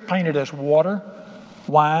Spirit's painted as water,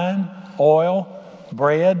 wine, oil,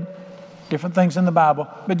 bread, different things in the Bible.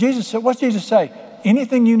 But Jesus said, what's Jesus say?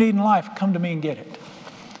 Anything you need in life, come to me and get it.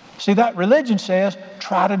 See, that religion says,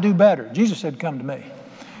 try to do better. Jesus said, come to me.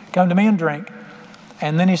 Come to me and drink.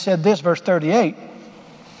 And then he said this, verse 38,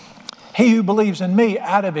 he who believes in me,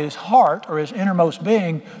 out of his heart or his innermost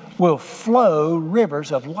being will flow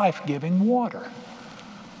rivers of life-giving water.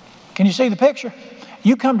 Can you see the picture?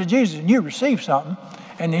 You come to Jesus and you receive something,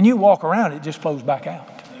 and then you walk around, it just flows back out.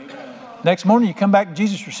 Next morning, you come back,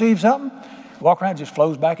 Jesus receives something, walk around, it just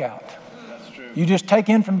flows back out. You just take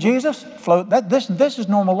in from Jesus, flow. This is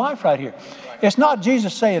normal life right here. It's not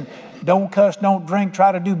Jesus saying, don't cuss, don't drink,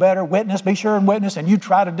 try to do better, witness, be sure and witness, and you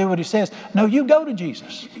try to do what he says. No, you go to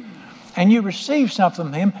Jesus, and you receive something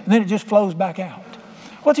from him, and then it just flows back out.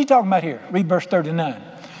 What's he talking about here? Read verse 39.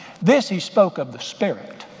 This he spoke of the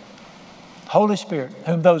Spirit, Holy Spirit,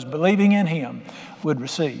 whom those believing in him would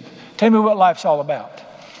receive. Tell me what life's all about.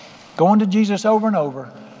 Going to Jesus over and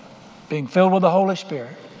over, being filled with the Holy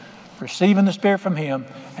Spirit, receiving the Spirit from him,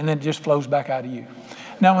 and then it just flows back out of you.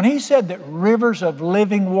 Now, when he said that rivers of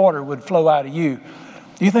living water would flow out of you,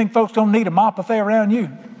 do you think folks don't need a mop if they're around you?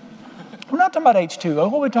 We're not talking about H2O.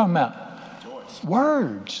 What are we talking about?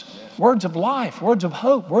 Words. Words of life, words of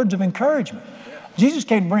hope, words of encouragement. Jesus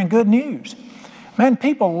came to bring good news. Man,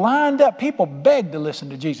 people lined up, people begged to listen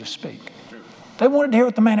to Jesus speak. They wanted to hear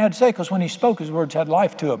what the man had to say, because when he spoke, his words had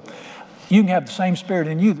life to them. You can have the same Spirit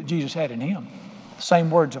in you that Jesus had in him. Same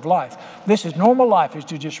words of life. This is normal life, is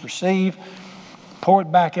to just receive, pour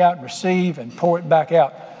it back out, receive, and pour it back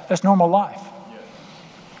out. That's normal life.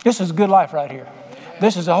 This is a good life right here.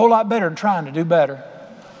 This is a whole lot better than trying to do better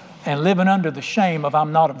and living under the shame of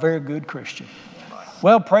I'm not a very good Christian.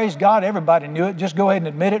 Well, praise God, everybody knew it. Just go ahead and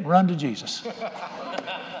admit it and run to Jesus.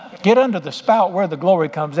 Get under the spout where the glory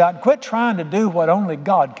comes out and quit trying to do what only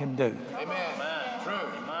God can do. Amen.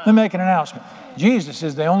 Let me make an announcement. Jesus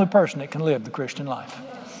is the only person that can live the Christian life.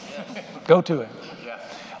 Go to him.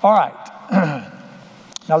 All right.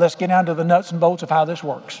 Now let's get down to the nuts and bolts of how this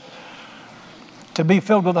works. To be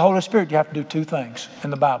filled with the Holy Spirit, you have to do two things in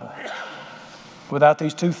the Bible. Without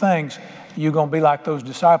these two things, you're going to be like those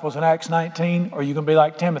disciples in Acts 19, or you're going to be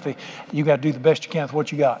like Timothy. You got to do the best you can with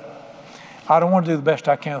what you got. I don't want to do the best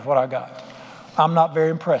I can with what I got. I'm not very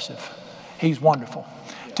impressive. He's wonderful.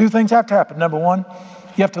 Two things have to happen. Number one,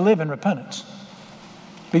 you have to live in repentance.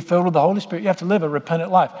 Be filled with the Holy Spirit. You have to live a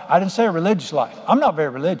repentant life. I didn't say a religious life. I'm not very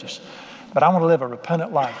religious, but I want to live a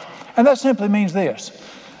repentant life. And that simply means this.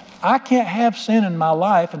 I can't have sin in my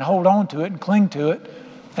life and hold on to it and cling to it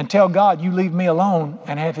and tell God, you leave me alone,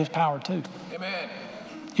 and have His power too. Amen.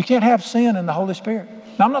 You can't have sin in the Holy Spirit.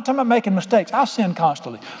 Now, I'm not talking about making mistakes. I sin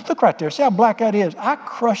constantly. Look right there. See how black that is? I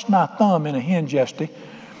crushed my thumb in a hinge yesterday.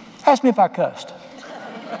 Ask me if I cussed.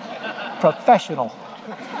 Professional.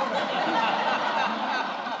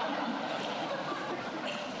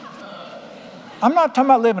 I'm not talking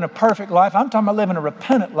about living a perfect life. I'm talking about living a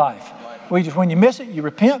repentant life. When you miss it, you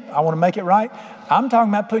repent. I want to make it right. I'm talking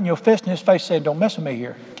about putting your fist in His face saying, don't mess with me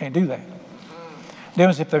here. Can't do that. The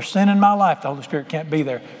difference, if there's sin in my life, the Holy Spirit can't be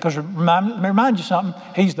there. Because remind you something,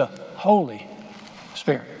 He's the Holy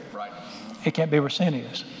Spirit. Right. It can't be where sin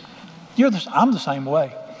is. I'm the same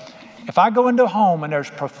way. If I go into a home and there's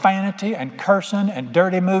profanity and cursing and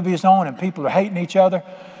dirty movies on and people are hating each other,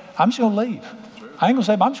 I'm just going to leave. I ain't going to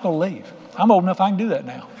say, but I'm just going to leave. I'm old enough I can do that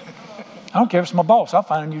now. I don't care if it's my boss. I'll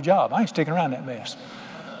find a new job. I ain't sticking around that mess.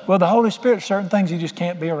 Well, the Holy Spirit, certain things He just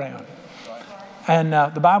can't be around. And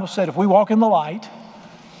the Bible said if we walk in the light,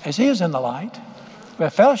 as He is in the light, we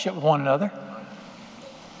have fellowship with one another,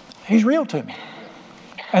 He's real to me.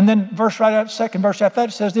 And then second verse after that,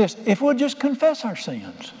 it says this, if we'll just confess our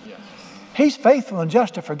sins, He's faithful and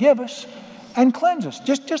just to forgive us and cleanse us.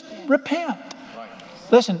 Just repent.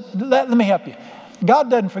 Listen, let me help you. God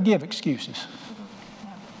doesn't forgive excuses.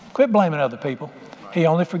 Quit blaming other people. He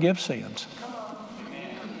only forgives sins.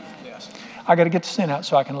 I got to get the sin out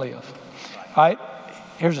so I can live. All right?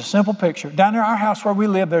 Here's a simple picture. Down there, our house where we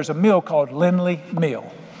live, there's a mill called Lindley Mill.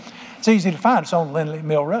 It's easy to find. It's on Lindley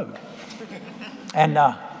Mill Road. And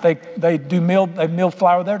they mill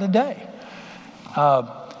flour there today.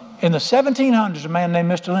 In the 1700s, a man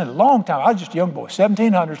named Mr. Lindley, long time, I was just a young boy,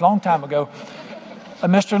 1700s, long time ago,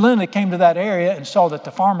 Mr. Lindley came to that area and saw that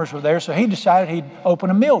the farmers were there, so he decided he'd open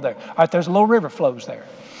a mill there. All right, there's a little river flows there.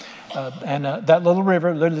 And that little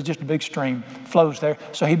river, literally just a big stream, flows there.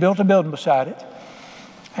 So he built a building beside it.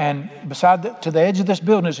 And to the edge of this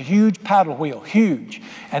building is a huge paddle wheel, huge.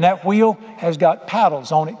 And that wheel has got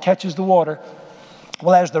paddles on it, catches the water.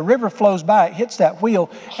 Well, as the river flows by, it hits that wheel,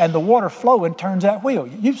 and the water flowing turns that wheel.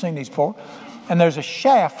 You've seen these before. And there's a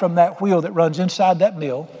shaft from that wheel that runs inside that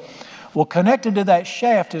mill. Well, connected to that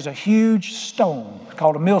shaft is a huge stone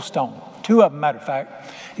called a millstone. Two of them, matter of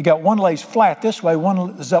fact. You got one lays flat this way,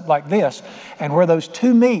 one is up like this. And where those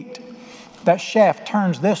two meet, that shaft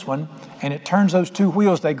turns this one, and it turns those two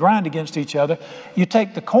wheels. They grind against each other. You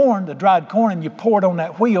take the corn, the dried corn, and you pour it on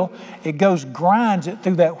that wheel. It grinds it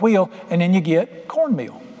through that wheel, and then you get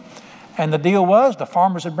cornmeal. And the deal was the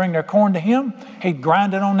farmers would bring their corn to him. He'd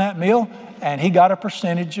grind it on that mill, and he got a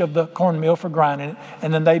percentage of the cornmeal for grinding it.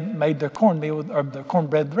 And then they made their cornmeal or the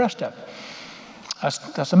cornbread the rest of it.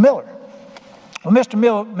 That's a miller. Well,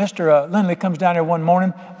 Mr. Lindley comes down there one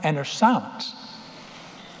morning, and there's silence.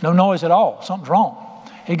 No noise at all. Something's wrong.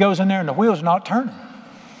 He goes in there, and the wheel's not turning.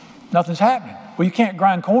 Nothing's happening. Well, you can't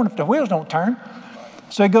grind corn if the wheels don't turn.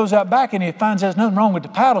 So he goes out back, and he finds there's nothing wrong with the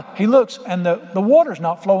paddle. He looks, and the water's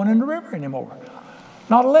not flowing in the river anymore.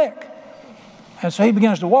 Not a lick. And so he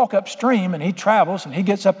begins to walk upstream, and he travels, and he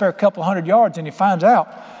gets up there a couple hundred yards, and he finds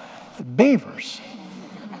out that beavers.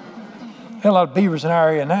 There's a lot of beavers in our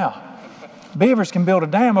area now. Beavers can build a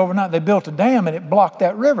dam overnight. They built a dam, and it blocked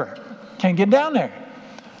that river. Can't get down there.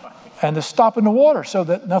 And they're stopping the water so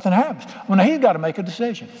that nothing happens. Well, now he's got to make a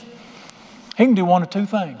decision. He can do one of two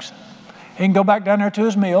things. He can go back down there to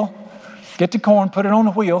his mill, get the corn, put it on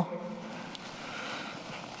the wheel,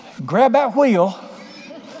 grab that wheel,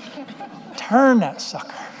 turn that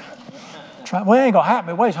sucker. Well, it ain't going to happen.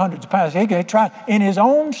 It weighs hundreds of pounds. He can try, in his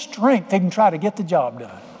own strength, he can try to get the job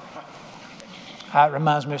done. It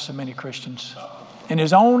reminds me of so many Christians. In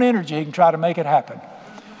his own energy, he can try to make it happen.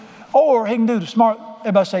 Or he can do the smart,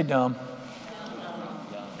 everybody say dumb.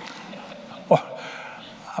 Or,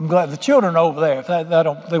 I'm glad the children are over there. If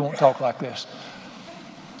they won't talk like this.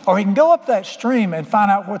 Or he can go up that stream and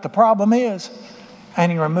find out what the problem is,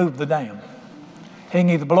 and he can remove the dam. He can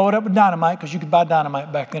either blow it up with dynamite, because you could buy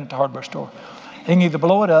dynamite back then at the hardware store. He can either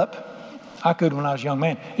blow it up. I could when I was a young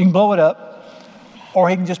man. He can blow it up, or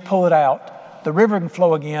he can just pull it out. The river can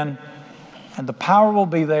flow again, and the power will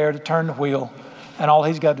be there to turn the wheel, and all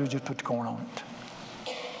he's got to do is just put the corn on it.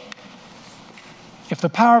 If the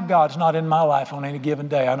power of God's not in my life on any given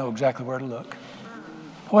day, I know exactly where to look.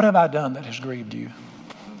 What have I done that has grieved you?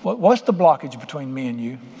 What's the blockage between me and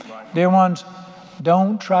you? Dear ones,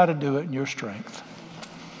 don't try to do it in your strength.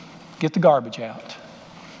 Get the garbage out.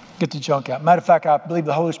 Get the junk out. Matter of fact, I believe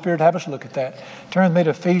the Holy Spirit have us look at that. Turn with me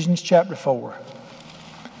to Ephesians chapter 4.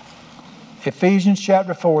 Ephesians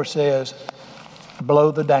chapter 4 says,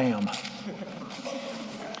 blow the dam.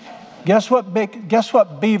 Guess what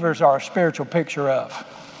beavers are a spiritual picture of?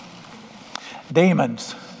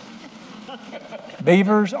 Demons.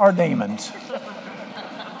 Beavers are demons.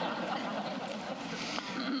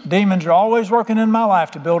 Demons are always working in my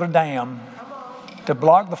life to build a dam, to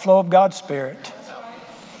block the flow of God's Spirit.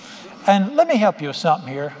 And let me help you with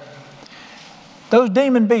something here. Those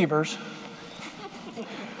demon beavers,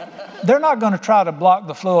 they're not going to try to block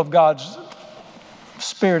the flow of God's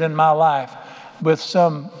Spirit in my life with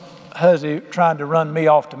some hussy trying to run me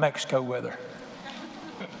off to Mexico with her.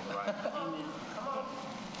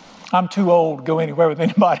 I'm too old to go anywhere with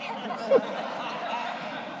anybody.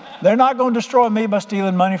 They're not going to destroy me by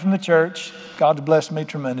stealing money from the church. God's blessed me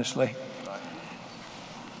tremendously.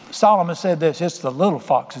 Solomon said this, it's the little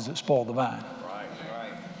foxes that spoil the vine.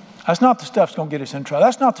 That's not the stuff that's going to get us in trouble.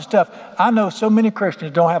 That's not the stuff. I know so many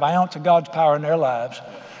Christians don't have an ounce of God's power in their lives.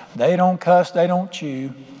 They don't cuss, they don't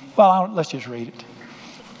chew. Well, let's just read it.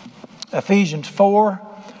 Ephesians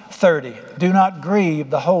 4:30. Do not grieve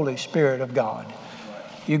the Holy Spirit of God.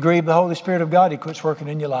 You grieve the Holy Spirit of God, He quits working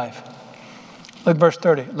in your life. Look at verse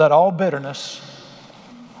 30. Let all bitterness,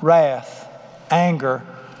 wrath, anger,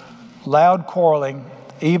 loud quarreling,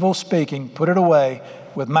 evil speaking, put it away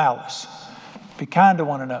with malice. Be kind to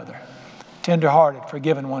one another, tender-hearted,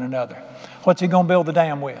 forgiving one another. What's He going to build the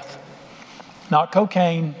dam with? Not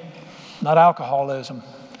cocaine, not alcoholism,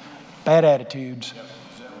 bad attitudes,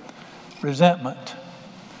 resentment,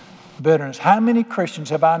 bitterness. How many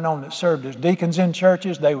Christians have I known that served as deacons in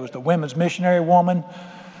churches? They was the women's missionary woman.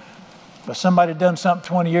 But somebody done something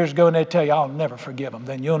 20 years ago and they tell you, I'll never forgive them.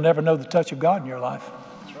 Then you'll never know the touch of God in your life.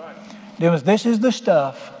 That's right. This is the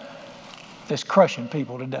stuff that's crushing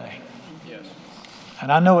people today. Yes.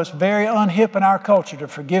 And I know it's very unhip in our culture to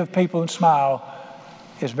forgive people and smile.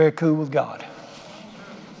 It's very cool with God.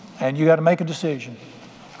 And you got to make a decision.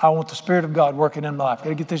 I want the Spirit of God working in my life. Got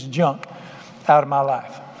to get this junk out of my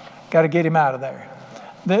life. Got to get Him out of there.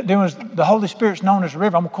 The Holy Spirit's known as a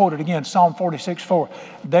river. I'm going to quote it again, Psalm 46:4.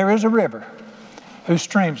 There is a river whose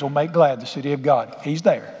streams will make glad the city of God. He's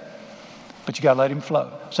there. But you got to let Him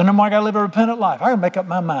flow. So no more I got to live a repentant life. I got to make up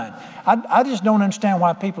my mind. I just don't understand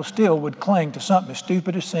why people still would cling to something as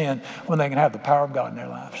stupid as sin when they can have the power of God in their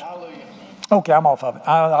lives. Hallelujah. Okay, I'm off of it.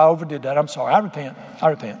 I overdid that. I'm sorry. I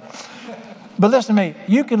repent. But listen to me,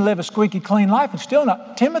 you can live a squeaky clean life and still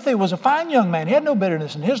not. Timothy was a fine young man. He had no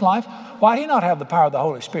bitterness in his life. Why did he not have the power of the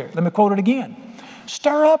Holy Spirit? Let me quote it again.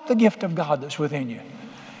 Stir up the gift of God that's within you.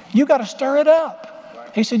 You got to stir it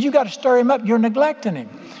up. He said, you got to stir Him up. You're neglecting Him.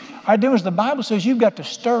 I do as the Bible says, you've got to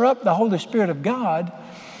stir up the Holy Spirit of God.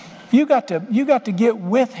 You got to get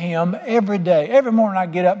with Him every day. Every morning I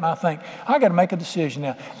get up and I think, I got to make a decision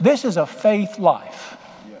now. This is a faith life.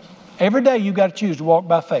 Every day you got to choose to walk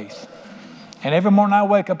by faith. And every morning I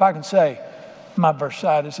wake up, I can say, my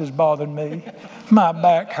bursitis is bothering me. My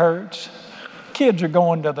back hurts. Kids are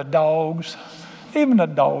going to the dogs. Even the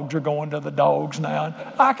dogs are going to the dogs now.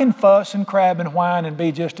 I can fuss and crab and whine and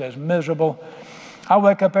be just as miserable. I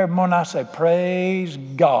wake up every morning and I say, praise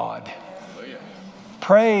God.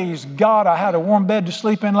 Praise God. I had a warm bed to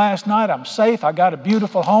sleep in last night. I'm safe. I got a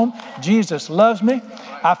beautiful home. Jesus loves me.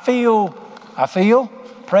 I feel,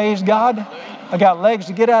 praise God. I got legs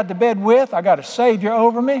to get out of the bed with. I got a Savior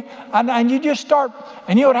over me. And you just start,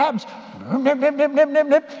 and you know what happens?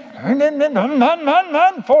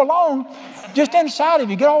 For long, just inside of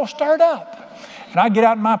you, get all stirred up. And I get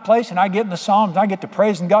out in my place and I get in the Psalms and I get to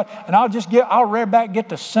praising God. And I'll rear back, get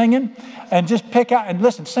to singing and just pick out and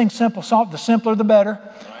listen, sing simple songs. The simpler, the better.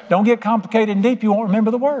 Don't get complicated and deep. You won't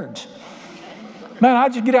remember the words. Man, I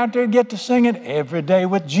just get out there and get to singing every day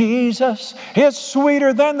with Jesus. It's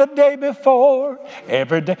sweeter than the day before.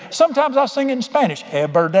 Every day. Sometimes I sing it in Spanish.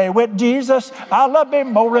 Every day with Jesus. I love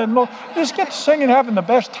Him more and more. Just get to singing, having the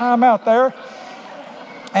best time out there.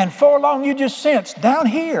 And for long you just sense down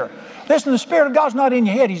here. Listen, the Spirit of God's not in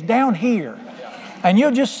your head. He's down here. And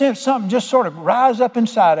you'll just sense something just sort of rise up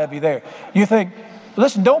inside of you there. You think,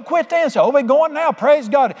 listen, don't quit dancing. Oh, we're going now. Praise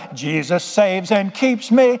God. Jesus saves and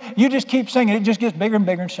keeps me. You just keep singing. It just gets bigger and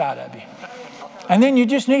bigger inside of you. And then you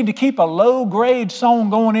just need to keep a low-grade song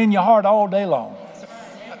going in your heart all day long.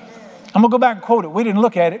 I'm going to go back and quote it. We didn't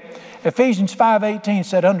look at it. Ephesians 5:18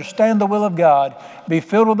 said, understand the will of God. Be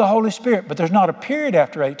filled with the Holy Spirit. But there's not a period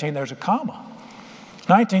after 18. There's a comma.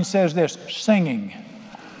 19 says this, singing,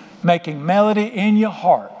 making melody in your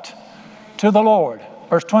heart to the Lord.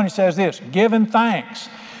 Verse 20 says this, giving thanks.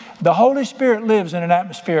 The Holy Spirit lives in an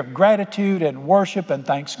atmosphere of gratitude and worship and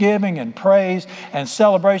thanksgiving and praise and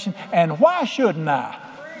celebration. And why shouldn't I?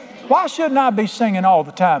 Why shouldn't I be singing all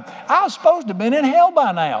the time? I was supposed to have been in hell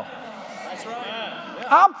by now. That's right.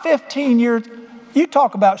 I'm 15 years, you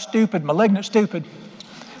talk about stupid, malignant stupid.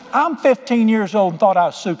 I'm 15 years old and thought I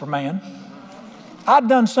was Superman. I'd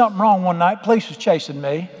done something wrong one night. Police was chasing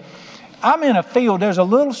me. I'm in a field. There's a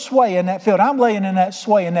little sway in that field. I'm laying in that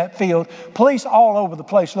sway in that field. Police all over the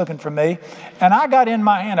place looking for me. And I got in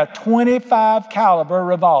my hand a .25 caliber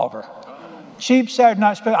revolver. Cheap Saturday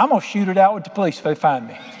night special. I'm going to shoot it out with the police if they find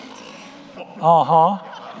me.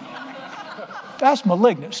 That's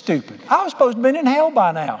malignant stupid. I was supposed to have been in hell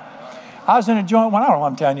by now. I was in a joint one. I don't know why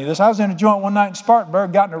I'm telling you this. I was in a joint one night in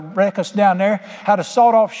Spartanburg, got in a ruckus down there, had a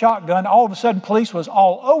sawed-off shotgun. All of a sudden, police was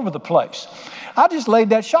all over the place. I just laid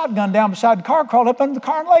that shotgun down beside the car, crawled up under the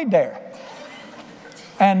car, and laid there.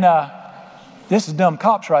 And this is dumb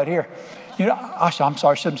cops right here. You know, I'm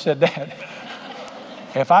sorry, I shouldn't have said that.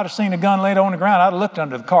 If I'd have seen a gun laid on the ground, I'd have looked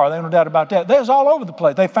under the car. There's no doubt about that. They was all over the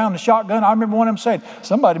place. They found the shotgun. I remember one of them said,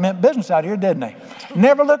 somebody meant business out here, didn't they?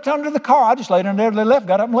 Never looked under the car. I just laid under there. They left,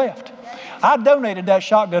 got up and left. I donated that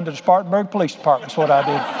shotgun to the Spartanburg Police Department. That's what I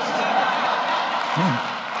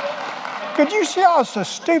did. Could you see I was so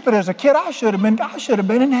stupid as a kid? I should have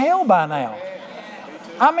been in hell by now.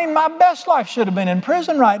 I mean, my best life should have been in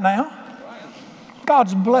prison right now.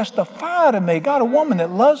 God's blessed the fire out of me. Got a woman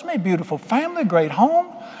that loves me, beautiful family, great home.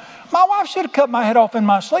 My wife should have cut my head off in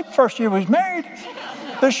my sleep the first year we was married.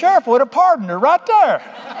 The sheriff would have pardoned her right there.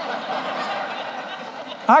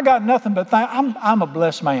 I got nothing but I'm a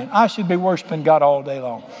blessed man. I should be worshiping God all day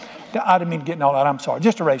long. I didn't mean getting all that. I'm sorry.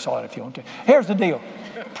 Just erase all that if you want to. Here's the deal.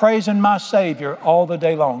 Praising my Savior all the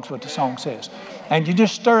day long is what the song says. And you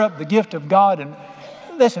just stir up the gift of God. And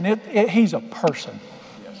listen, He's a person.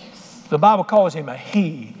 The Bible calls Him a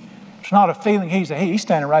He. It's not a feeling. He's a He. He's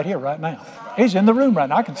standing right here right now. He's in the room right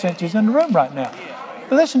now. I can sense He's in the room right now.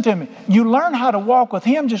 But listen to me. You learn how to walk with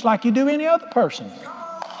Him just like you do any other person.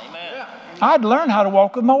 I'd learn how to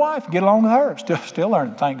walk with my wife, get along with her. Still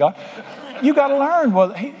learning, thank God. You got to learn.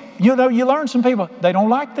 Well, you learn some people, they don't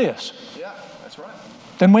like this. Yeah, that's right.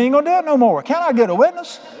 Then we ain't going to do it no more. Can I get a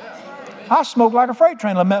witness? I smoked like a freight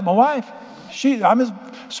train when I met my wife. I'm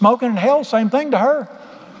smoking in hell, same thing to her.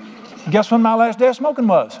 Guess when my last day of smoking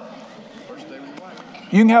was?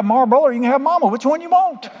 You can have Marlboro or you can have Mama. Which one you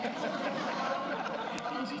want?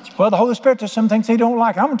 Well, the Holy Spirit, there's some things He don't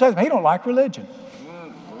like. I'm going to tell you, He don't like religion.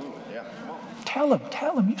 Tell him.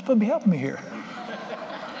 You're supposed to be helping me here.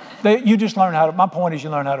 You just learn how to, my point is you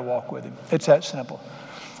learn how to walk with Him. It's that simple.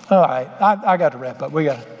 All right, I got to wrap up.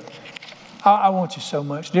 I want you so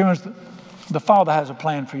much. Dear ones, the Father has a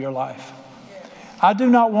plan for your life. I do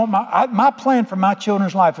not want my plan for my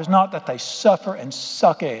children's life is not that they suffer and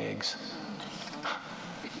suck eggs.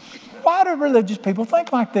 Why do religious people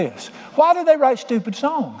think like this? Why do they write stupid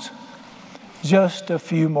songs? Just a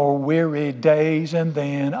few more weary days and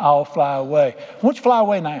then I'll fly away. Why don't you fly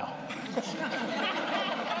away now?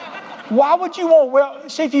 Why would you want, well,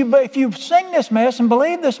 see, if you sing this mess and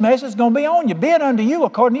believe this mess, it's going to be on you. Be it unto you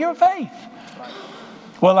according to your faith.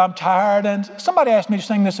 Well, I'm tired. And somebody asked me to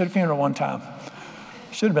sing this at a funeral one time.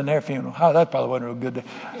 Should have been their funeral. Oh, that probably wasn't a real good day.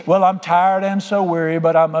 Well, I'm tired and so weary,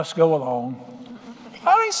 but I must go along.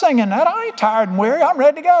 I ain't singing that. I ain't tired and weary. I'm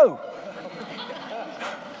ready to go.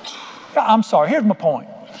 I'm sorry. Here's my point.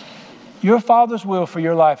 Your Father's will for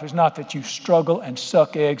your life is not that you struggle and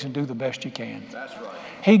suck eggs and do the best you can. That's right.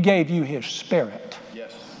 He gave you His Spirit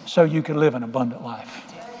so you can live an abundant life.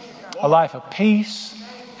 A life of peace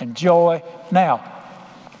and joy. Now,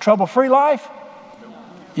 trouble-free life?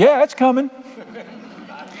 Yeah, it's coming.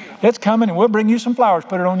 It's coming, and we'll bring you some flowers,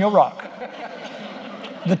 put it on your rock.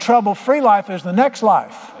 The trouble-free life is the next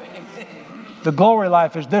life. The glory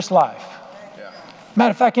life is this life.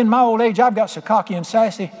 Matter of fact, in my old age, I've got so cocky and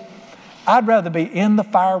sassy. I'd rather be in the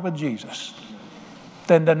fire with Jesus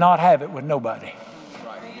than to not have it with nobody.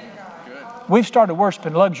 We've started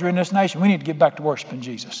worshiping luxury in this nation. We need to get back to worshiping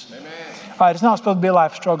Jesus. Amen. All right, it's not supposed to be a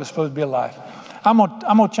life struggle. It's supposed to be a life. I'm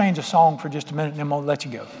gonna change a song for just a minute, and then I'm gonna let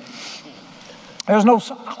you go. I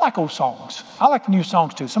like old songs. I like the new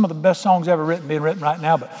songs too. Some of the best songs ever being written right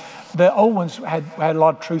now, but the old ones had a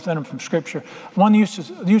lot of truth in them from Scripture. One used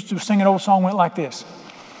to sing an old song went like this.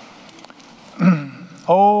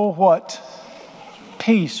 Oh, what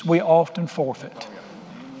peace we often forfeit.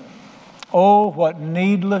 Oh, what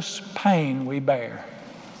needless pain we bear.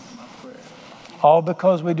 All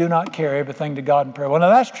because we do not carry everything to God in prayer. Well, now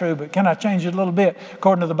that's true, but can I change it a little bit?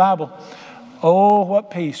 According to the Bible, oh,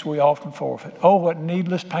 what peace we often forfeit. Oh, what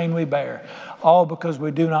needless pain we bear. All because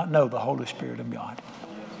we do not know the Holy Spirit of God.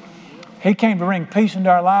 He came to bring peace into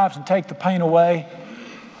our lives and take the pain away.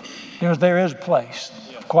 There is a place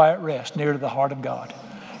of quiet rest near to the heart of God.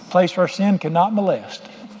 A place where sin cannot molest.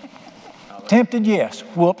 Tempted, yes.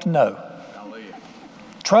 Whooped, no.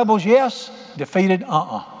 Troubles, yes. Defeated,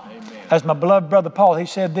 As my beloved brother Paul, he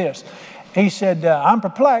said this. He said, I'm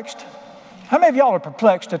perplexed. How many of y'all are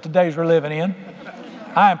perplexed at the days we're living in?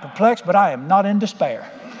 I am perplexed, but I am not in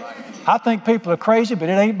despair. I think people are crazy, but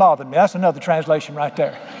it ain't bothering me. That's another translation right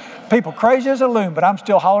there. People crazy as a loon, but I'm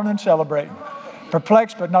still hollering and celebrating.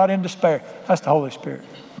 Perplexed, but not in despair. That's the Holy Spirit.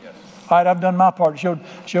 All right, I've done my part.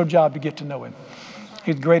 It's your job to get to know Him.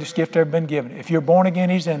 He's the greatest gift ever been given. If you're born again,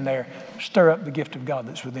 He's in there. Stir up the gift of God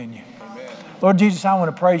that's within you. Amen. Lord Jesus, I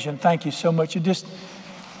want to praise You and thank You so much.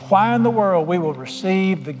 Why in the world we will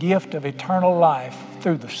receive the gift of eternal life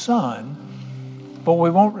through the Son, but we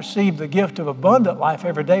won't receive the gift of abundant life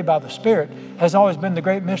every day by the Spirit has always been the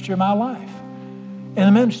great mystery of my life in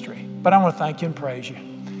the ministry. But I want to thank You and praise You.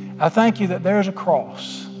 I thank You that there's a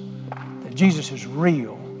cross, that Jesus is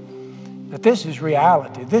real, that this is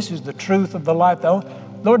reality. This is the truth of the life.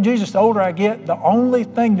 Lord Jesus, the older I get, the only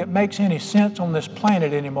thing that makes any sense on this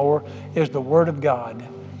planet anymore is the Word of God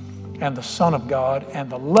and the Son of God and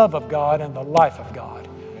the love of God and the life of God.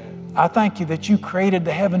 I thank You that You created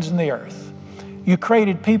the heavens and the earth. You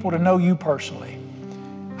created people to know You personally.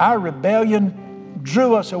 Our rebellion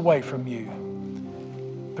drew us away from You.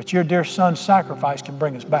 But Your dear Son's sacrifice can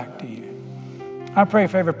bring us back to You. I pray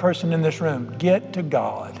for every person in this room, get to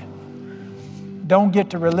God. Don't get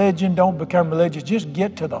to religion. Don't become religious. Just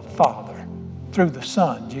get to the Father through the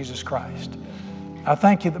Son, Jesus Christ. I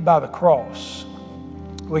thank You that by the cross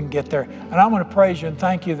we can get there. And I want to praise You and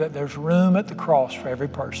thank You that there's room at the cross for every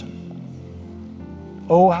person.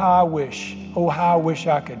 Oh, how I wish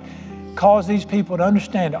I could cause these people to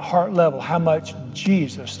understand at heart level how much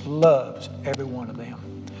Jesus loves every one of them.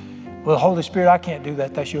 Well, Holy Spirit, I can't do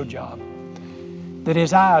that. That's Your job. That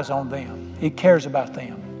His eyes on them. He cares about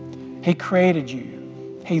them. He created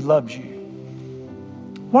you. He loves you.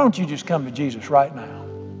 Why don't you just come to Jesus right now?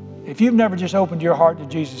 If you've never just opened your heart to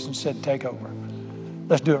Jesus and said, take over,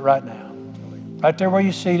 let's do it right now. Right there where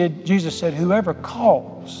you're seated, Jesus said, whoever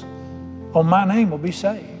calls on My name will be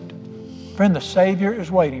saved. Friend, the Savior is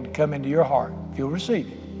waiting to come into your heart if you'll receive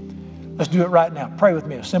Him. Let's do it right now. Pray with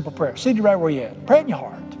me, a simple prayer. Seated right where you're at. Pray in your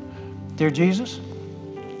heart. Dear Jesus,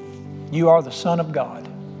 You are the Son of God.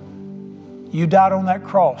 You died on that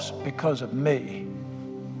cross because of me.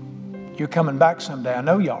 You're coming back someday. I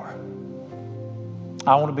know You are.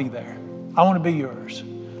 I want to be there. I want to be Yours.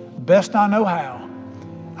 Best I know how,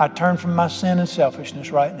 I turn from my sin and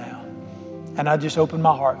selfishness right now. And I just open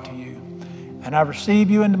my heart to You. And I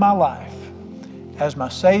receive You into my life as my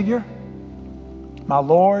Savior, my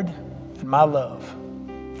Lord, and my love.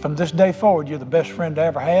 From this day forward, You're the best friend I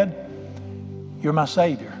ever had. You're my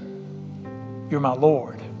Savior. You're my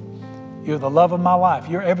Lord. You're the love of my life.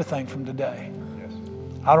 You're everything from today. Yes.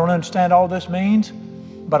 I don't understand all this means,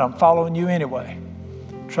 but I'm following You anyway,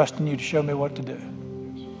 trusting You to show me what to do.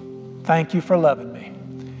 Thank You for loving me.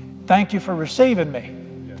 Thank You for receiving me.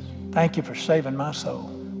 Yes. Thank You for saving my soul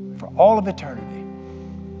for all of eternity.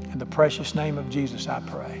 In the precious name of Jesus, I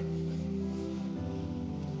pray.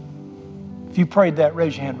 If you prayed that,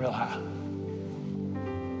 raise your hand real high.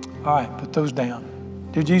 All right, put those down.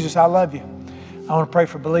 Dear Jesus, I love You. I want to pray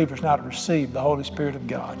for believers now to receive the Holy Spirit of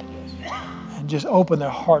God and just open their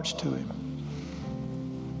hearts to Him.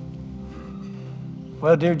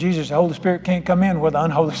 Well, dear Jesus, the Holy Spirit can't come in where the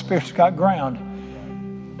unholy Spirit's got ground.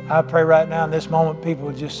 I pray right now in this moment, people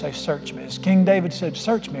would just say, search me. As King David said,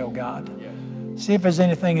 search me, O God. See if there's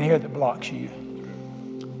anything in here that blocks You.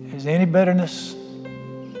 Is there any bitterness,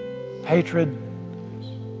 hatred,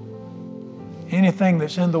 anything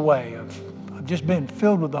that's in the way of just being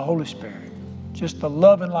filled with the Holy Spirit? Just the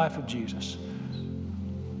love and life of Jesus.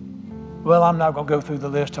 Well, I'm not going to go through the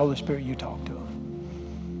list. Holy Spirit, You talk to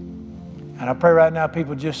them. And I pray right now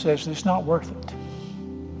people just say, it's not worth it.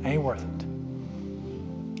 Ain't worth it.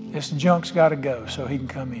 This junk's got to go so He can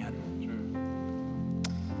come in.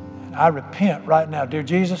 And I repent right now. Dear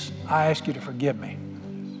Jesus, I ask You to forgive me.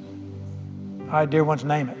 All right, dear ones,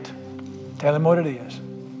 name it. Tell Him what it is.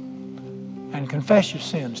 And confess your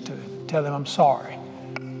sins to Him. Tell Him, I'm sorry.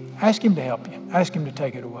 Ask Him to help you. Ask Him to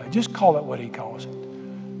take it away. Just call it what He calls it.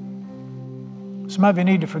 Some of you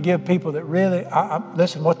need to forgive people that really,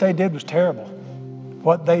 listen, what they did was terrible.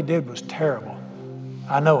 What they did was terrible.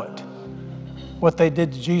 I know it. What they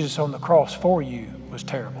did to Jesus on the cross for you was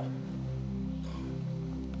terrible.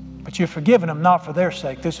 But you've forgiven them not for their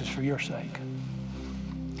sake. This is for your sake.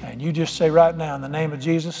 And you just say right now, in the name of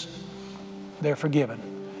Jesus, they're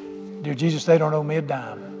forgiven. Dear Jesus, they don't owe me a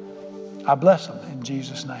dime. I bless them in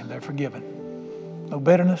Jesus' name. They're forgiven. No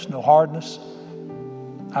bitterness, no hardness.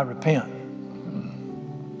 I repent.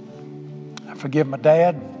 I forgive my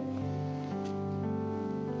dad.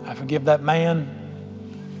 I forgive that man.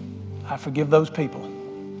 I forgive those people.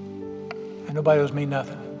 And nobody owes me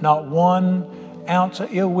nothing. Not 1 ounce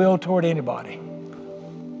of ill will toward anybody.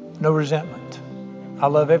 No resentment. I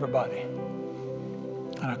love everybody.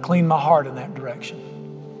 And I clean my heart in that direction.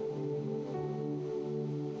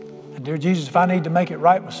 And dear Jesus, if I need to make it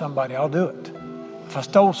right with somebody, I'll do it. If I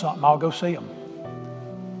stole something, I'll go see them.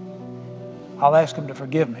 I'll ask them to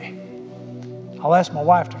forgive me. I'll ask my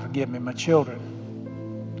wife to forgive me, my children.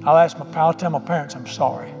 I'll tell my parents I'm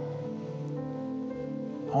sorry.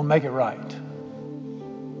 I'll make it right.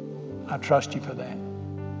 I trust you for that.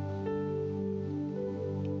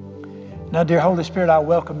 Now, dear Holy Spirit, I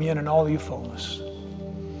welcome you in all of your fullness.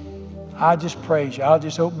 I just praise you. I'll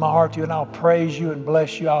just open my heart to you and I'll praise you and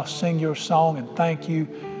bless you. I'll sing your song and thank you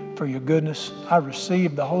for your goodness. I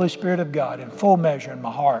receive the Holy Spirit of God in full measure in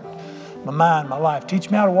my heart, my mind, my life. Teach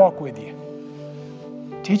me how to walk with you.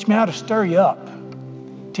 Teach me how to stir you up.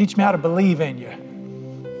 Teach me how to believe in you.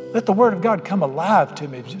 Let the Word of God come alive to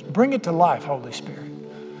me. Just bring it to life, Holy Spirit.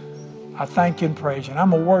 I thank you and praise you. And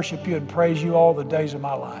I'm going to worship you and praise you all the days of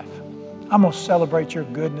my life. I'm going to celebrate your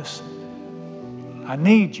goodness. I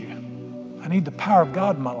need you. I need the power of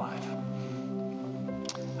God in my life.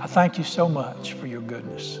 I thank you so much for your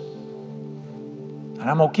goodness. And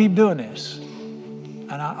I'm going to keep doing this.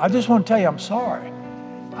 And I just want to tell you I'm sorry.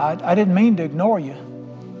 I didn't mean to ignore you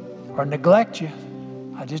or neglect you.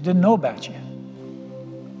 I just didn't know about you.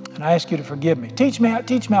 And I ask you to forgive me. Teach me how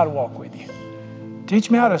to walk with you. Teach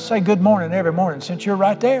me how to say good morning every morning since you're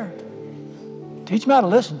right there. Teach me how to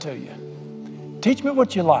listen to you. Teach me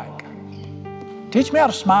what you like. Teach me how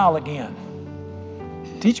to smile again.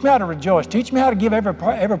 Teach me how to rejoice. Teach me how to give every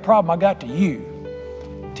problem I got to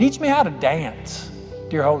you. Teach me how to dance,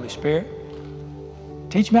 dear Holy Spirit.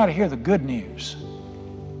 Teach me how to hear the good news.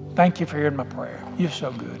 Thank you for hearing my prayer. You're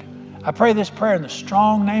so good. I pray this prayer in the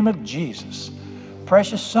strong name of Jesus,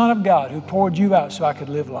 precious Son of God who poured you out so I could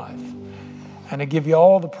live life. And I give you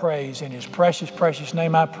all the praise in His precious, precious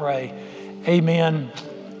name I pray. Amen